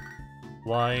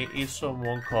 Why is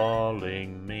someone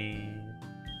calling me?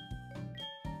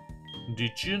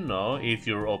 Did you know if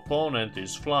your opponent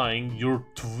is flying, your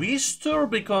Twister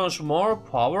becomes more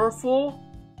powerful?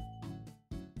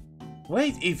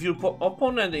 Wait, if your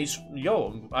opponent is...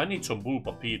 Yo, I need some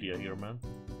Bulbapedia here, man.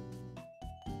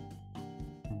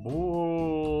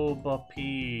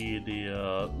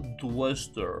 Bulbapedia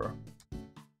Twister.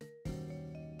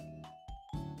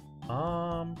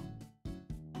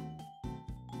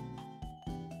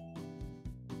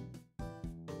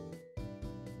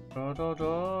 Da, da,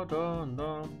 da, da,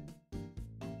 da.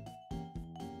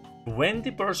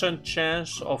 20%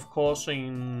 chance of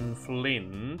causing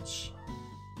flinch.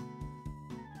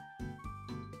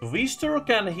 Twister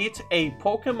can hit a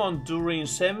Pokémon during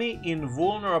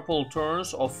semi-invulnerable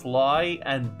turns of fly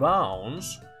and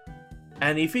bounce,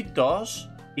 and if it does,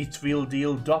 it will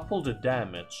deal double the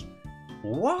damage.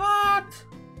 What?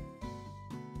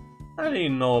 I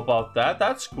didn't know about that.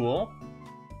 That's cool.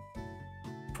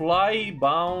 Fly,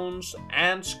 bounce,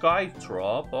 and sky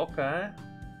drop. Okay.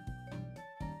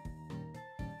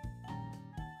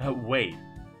 Wait.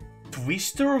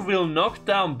 Twister will knock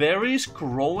down berries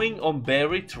growing on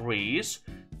berry trees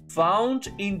found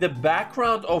in the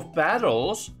background of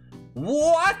battles.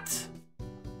 What?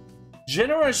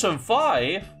 Generation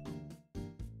 5?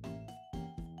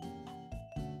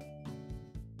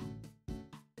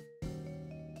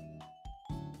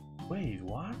 Wait,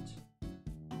 what?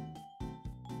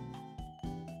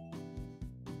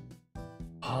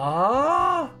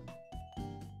 Huh?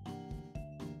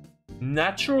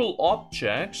 Natural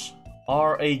objects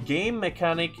are a game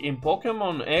mechanic in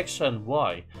Pokémon X and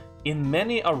Y. In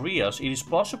many areas, it is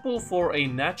possible for a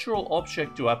natural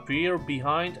object to appear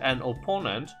behind an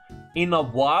opponent in a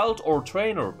wild or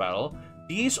trainer battle.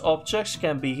 These objects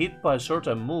can be hit by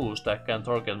certain moves that can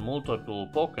target multiple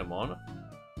Pokémon.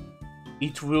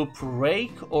 It will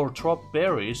break or drop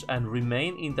berries and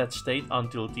remain in that state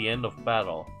until the end of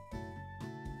battle.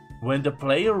 When the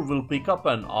player will pick up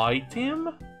an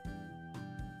item?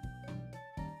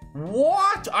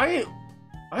 What? I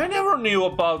never knew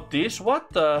about this.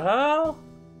 What the hell?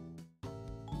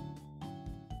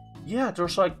 Yeah,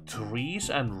 there's like trees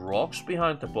and rocks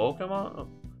behind the Pokemon.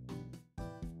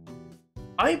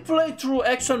 I played through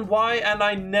X and Y and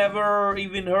I never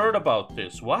even heard about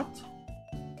this. What?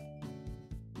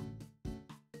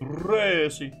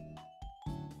 Crazy.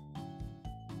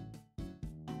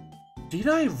 Did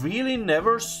I really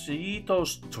never see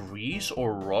those trees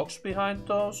or rocks behind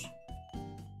those?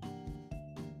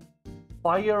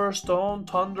 Firestone,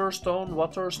 Thunderstone,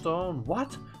 Waterstone,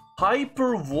 what?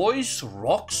 Hyper Voice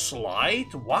Rock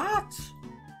Slide, what?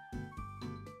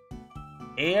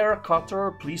 Air Cutter,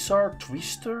 Blizzard,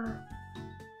 Twister?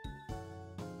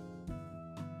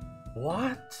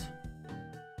 What?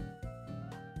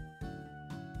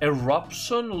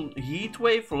 Eruption,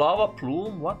 Heatwave, Lava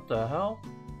Plume, what the hell?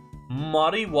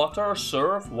 Muddy Water,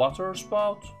 Surf, Water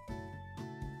Spout?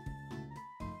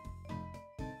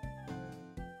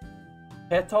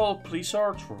 Petal,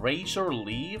 Blizzard, Razor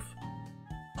Leaf?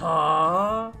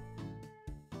 Huh?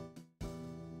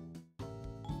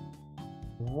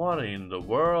 What in the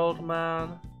world,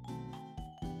 man?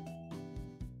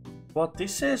 But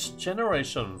this is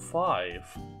Generation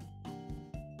 5.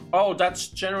 Oh, that's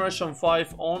Generation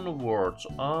 5 onwards.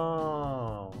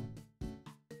 Oh.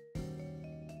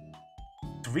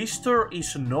 Twister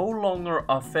is no longer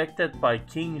affected by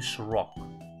King's Rock.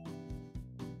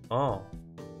 Oh.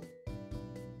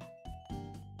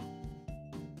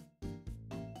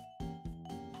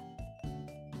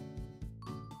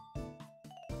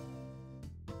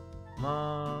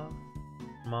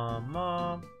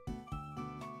 Ma.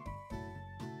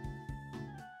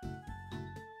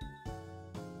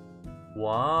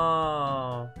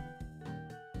 Wow.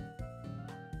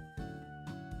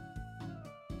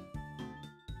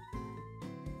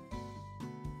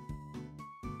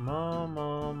 Ma.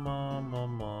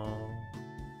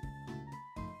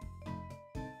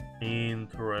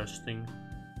 Interesting.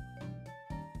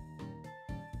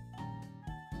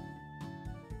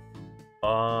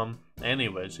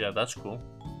 Anyways, yeah, that's cool.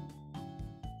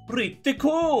 Pretty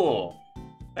cool!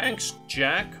 Thanks,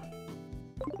 Jack.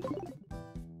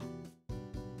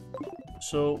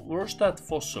 So, where's that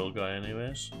fossil guy,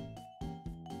 anyways?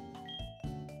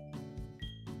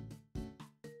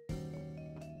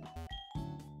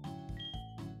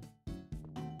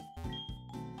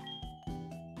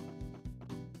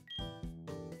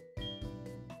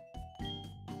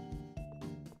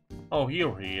 Oh,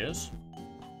 here he is.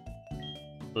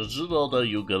 Did you know that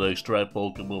you can extract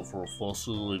Pokemon from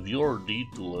fossil if you need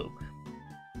to look?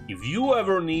 If you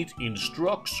ever need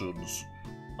instructions.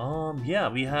 Yeah,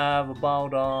 we have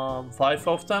about 5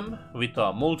 of them with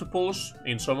multiples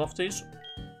in some of these.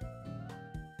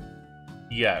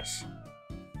 Yes.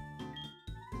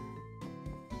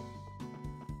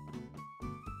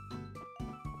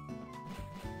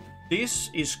 This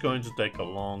is going to take a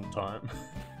long time.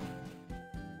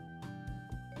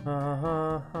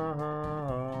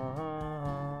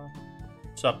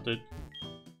 What's up, dude?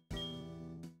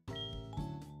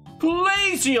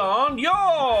 Glaceon!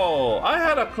 Yo! I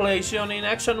had a Glaceon in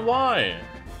X and Y.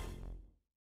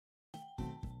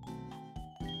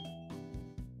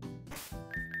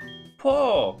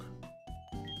 Pog!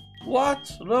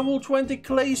 What? Level 20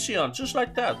 Glaceon, just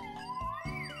like that.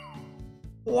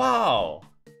 Wow!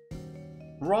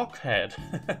 Rockhead.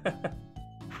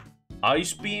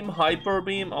 Ice Beam, Hyper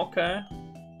Beam, okay.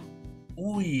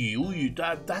 Ooh,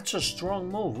 that's a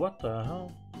strong move, what the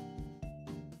hell?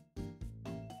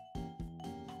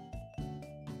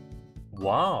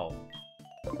 Wow.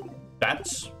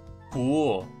 That's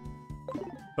cool.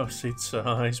 Because it's an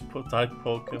ice-type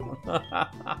Pokemon.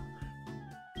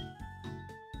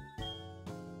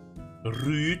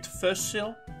 Root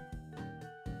Fossil.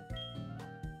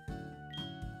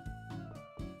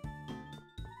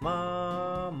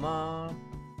 Mama.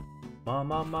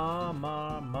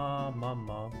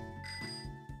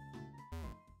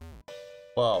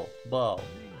 Bow.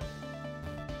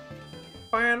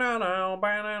 Banana.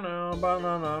 Banana.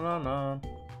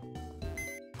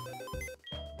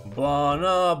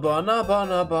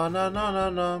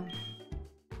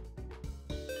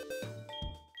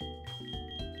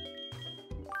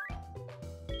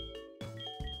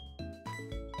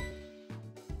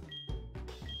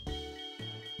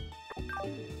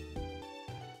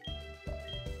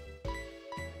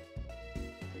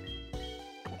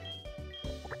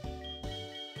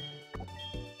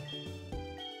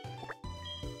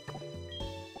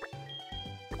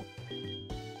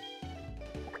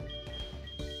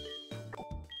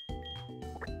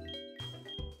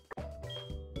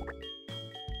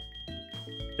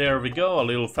 There we go, a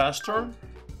little faster.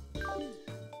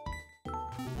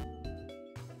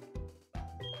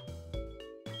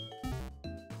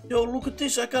 Yo, look at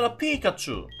this, I got a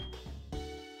Pikachu!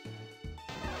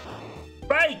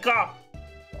 Pika!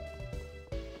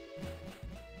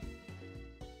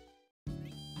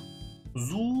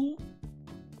 Zoo?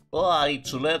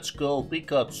 Alright, let's go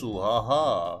Pikachu,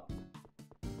 haha.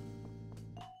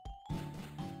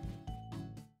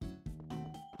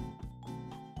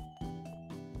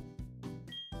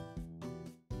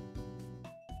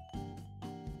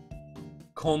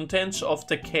 Contents of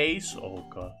the case? Oh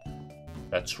god.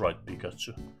 That's right,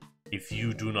 Pikachu. If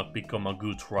you do not become a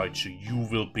good Raichu, you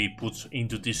will be put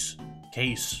into this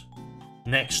Case.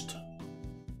 Next.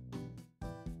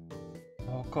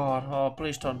 Oh god, oh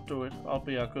please don't do it. I'll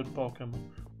be a good Pokemon.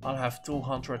 I'll have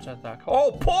 200 attack.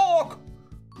 Oh, pork!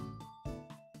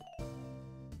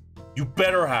 You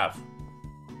better have.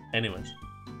 Anyways.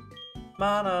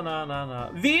 Na na na na na.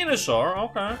 Venusaur,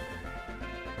 okay.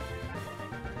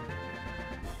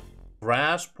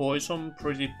 Grass, poison,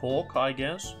 pretty pork, I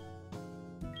guess.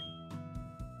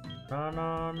 Na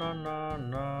na na na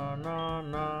na na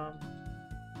na.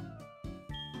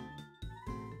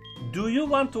 Do you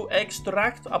want to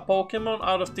extract a Pokemon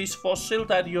out of this fossil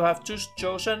that you have just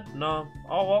chosen? No.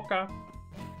 Oh, okay.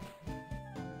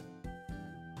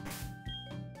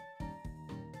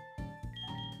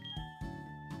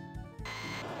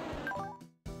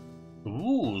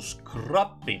 Ooh,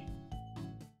 Scrappy.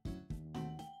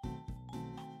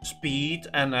 Speed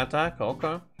and attack,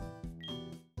 okay.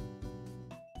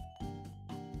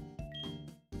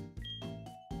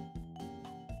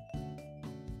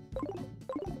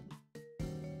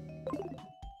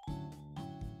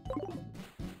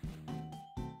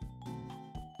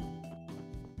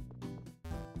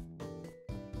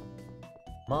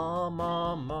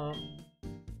 Ma.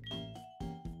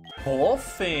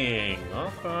 Coughing,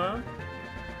 okay.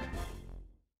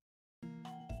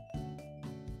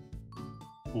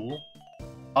 Cool.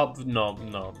 No,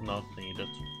 not needed.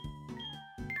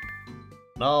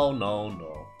 No.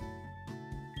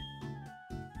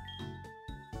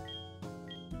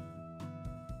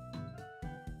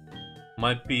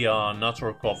 Might be a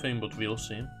natural coughing, but we'll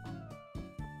see.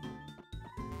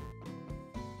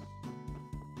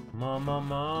 Ma.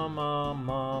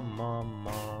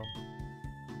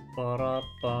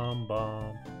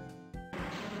 Ba-da-bum-bum.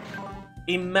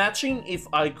 Imagine if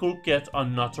I could get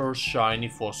another shiny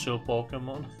fossil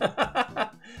Pokemon.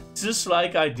 Just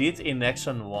like I did in X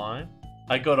and Y.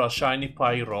 I got a shiny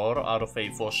Pyroar out of a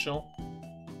fossil.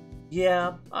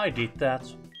 Yeah, I did that.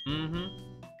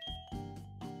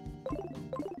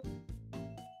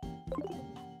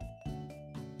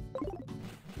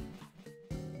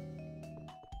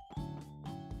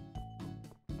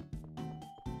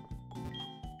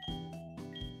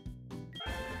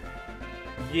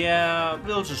 Yeah,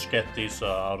 we'll just get these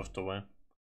out of the way.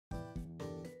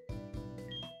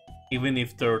 Even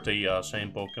if they're the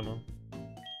same Pokemon.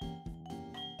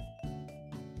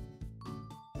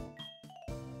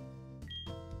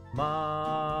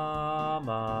 Ma.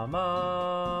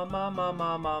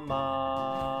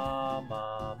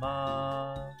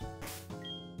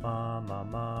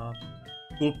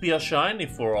 Could be a shiny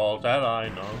for all that I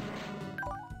know.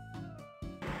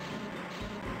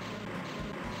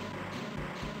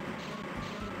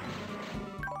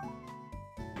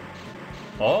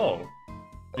 Oh,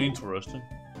 interesting.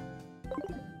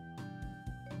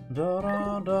 Da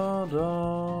da da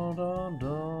da da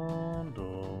da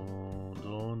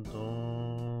da da.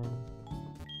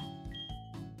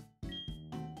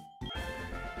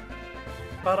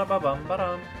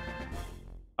 Ba-da-ba-bum-ba-dum.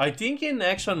 I think in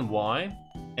X and Y,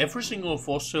 every single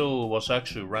fossil was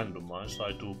actually randomized,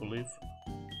 I do believe.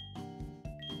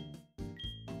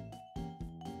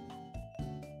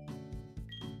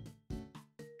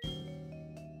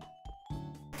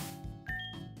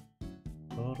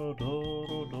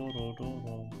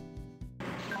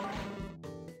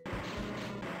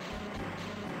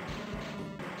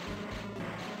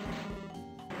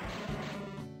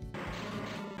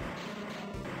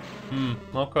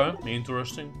 Okay,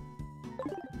 interesting.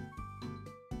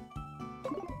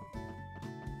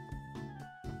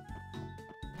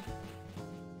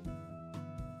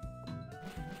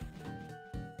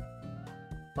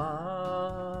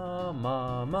 Ma.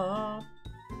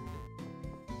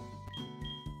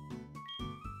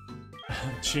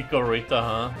 Chikorita,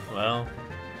 huh?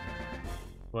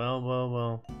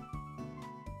 Well.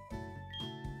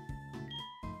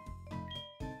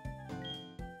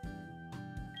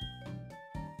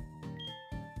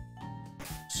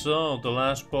 So, the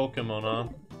last Pokemon, huh?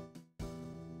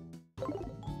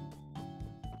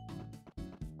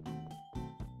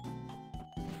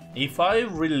 If I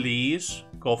release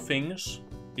coughings,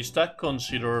 is that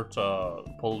considered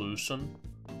pollution?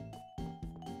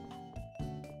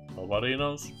 Nobody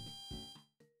knows.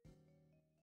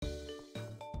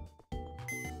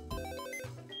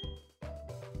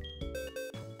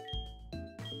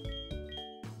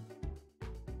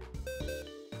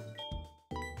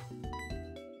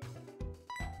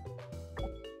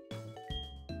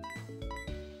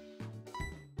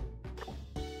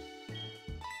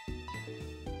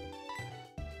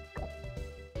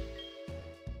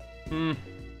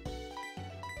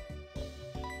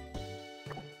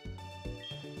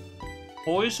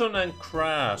 Poison and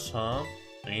grass, huh?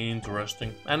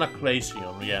 Interesting. And a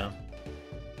Glaceon, yeah.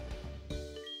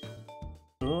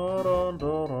 Dun, dun,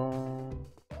 dun.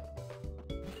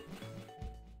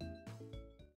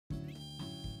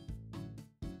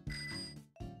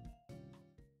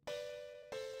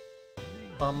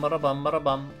 Bum, bada, bum, bada,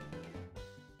 bum.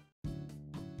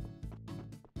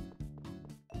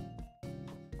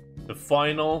 The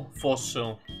final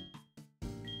fossil.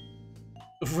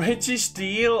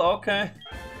 Registeel, okay.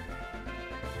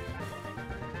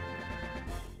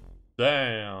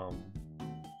 Damn.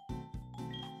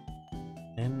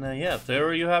 And yeah,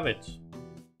 there you have it.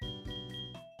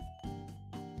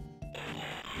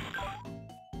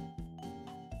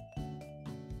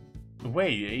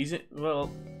 Wait, is it,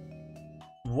 well,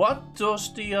 what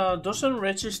does the, doesn't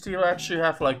Registeel actually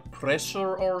have like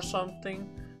pressure or something?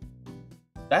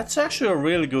 That's actually a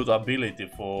really good ability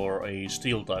for a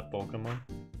steel type Pokemon.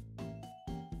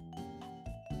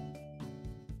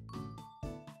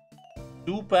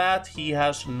 Too bad he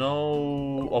has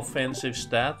no offensive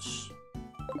stats.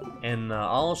 And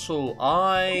also,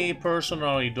 I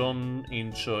personally don't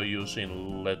enjoy using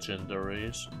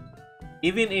legendaries.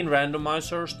 Even in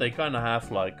randomizers, they kind of have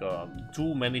like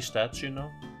too many stats, you know?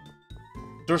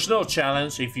 There's no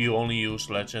challenge if you only use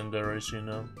legendaries, you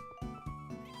know?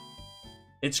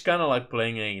 It's kind of like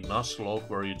playing a Nuzlocke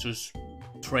where you just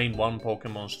train one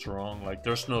Pokemon strong, like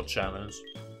there's no challenge.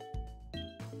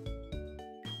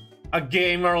 A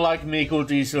gamer like me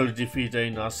could easily defeat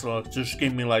a Nuzlocke, just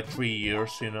give me like 3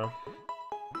 years, you know?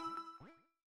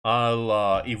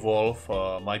 I'll evolve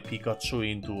my Pikachu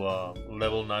into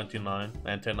level 99,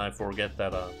 and then I forget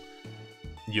that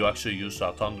you actually use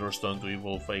a Thunderstone to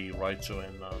evolve a Raichu,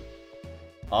 and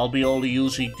I'll be only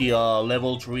using the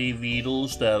level 3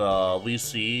 Weedles that we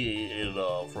see in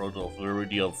front of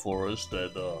Viridian Forest,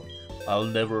 and I'll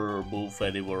never move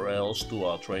anywhere else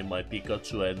to train my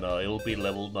Pikachu, and it'll be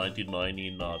level 99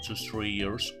 in just 3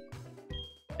 years.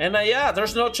 And yeah,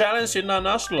 there's no challenge in a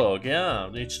Nuzlocke, yeah,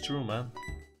 it's true, man.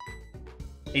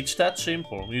 It's that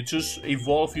simple, you just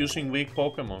evolve using weak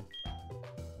Pokemon.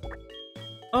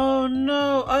 Oh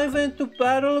no, I went to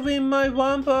battle with my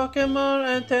one Pokemon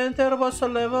and then there was a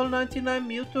level 99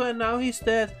 Mewtwo and now he's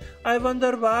dead. I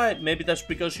wonder why. Maybe that's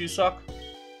because you suck.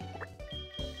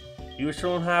 You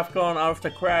shouldn't have gone out of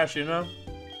the crash, you know?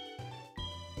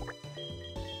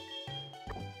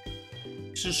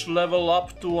 Just level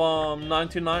up to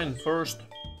 99 first.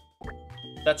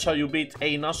 That's how you beat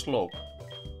a Nuzlocke.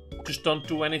 Just don't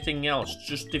do anything else.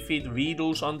 Just defeat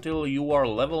Weedles until you are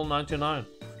level 99.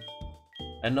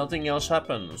 And nothing else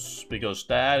happens, because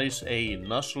that is a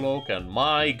Nuzlocke, and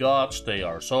my gods, they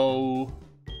are so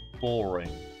boring.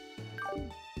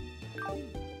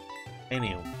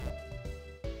 Anywho.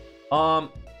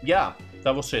 Yeah,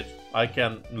 that was it. I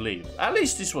can leave. At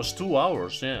least this was 2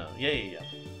 hours, yeah.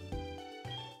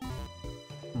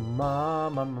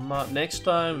 Next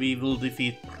time we will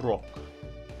defeat Brock.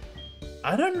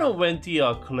 I don't know when the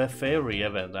Clefairy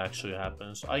event actually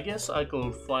happens. I guess I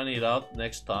could find it out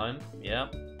next time. Yeah.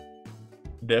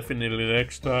 Definitely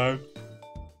next time.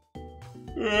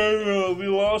 And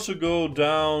we'll also go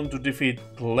down to defeat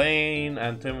Plane,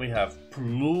 and then we have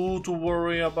Blue to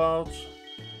worry about.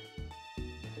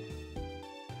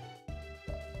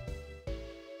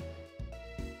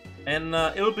 And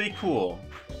it'll be cool.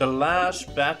 The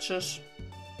last batches.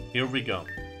 Here we go.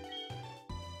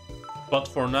 But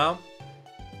for now,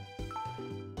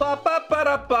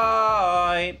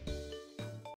 bye.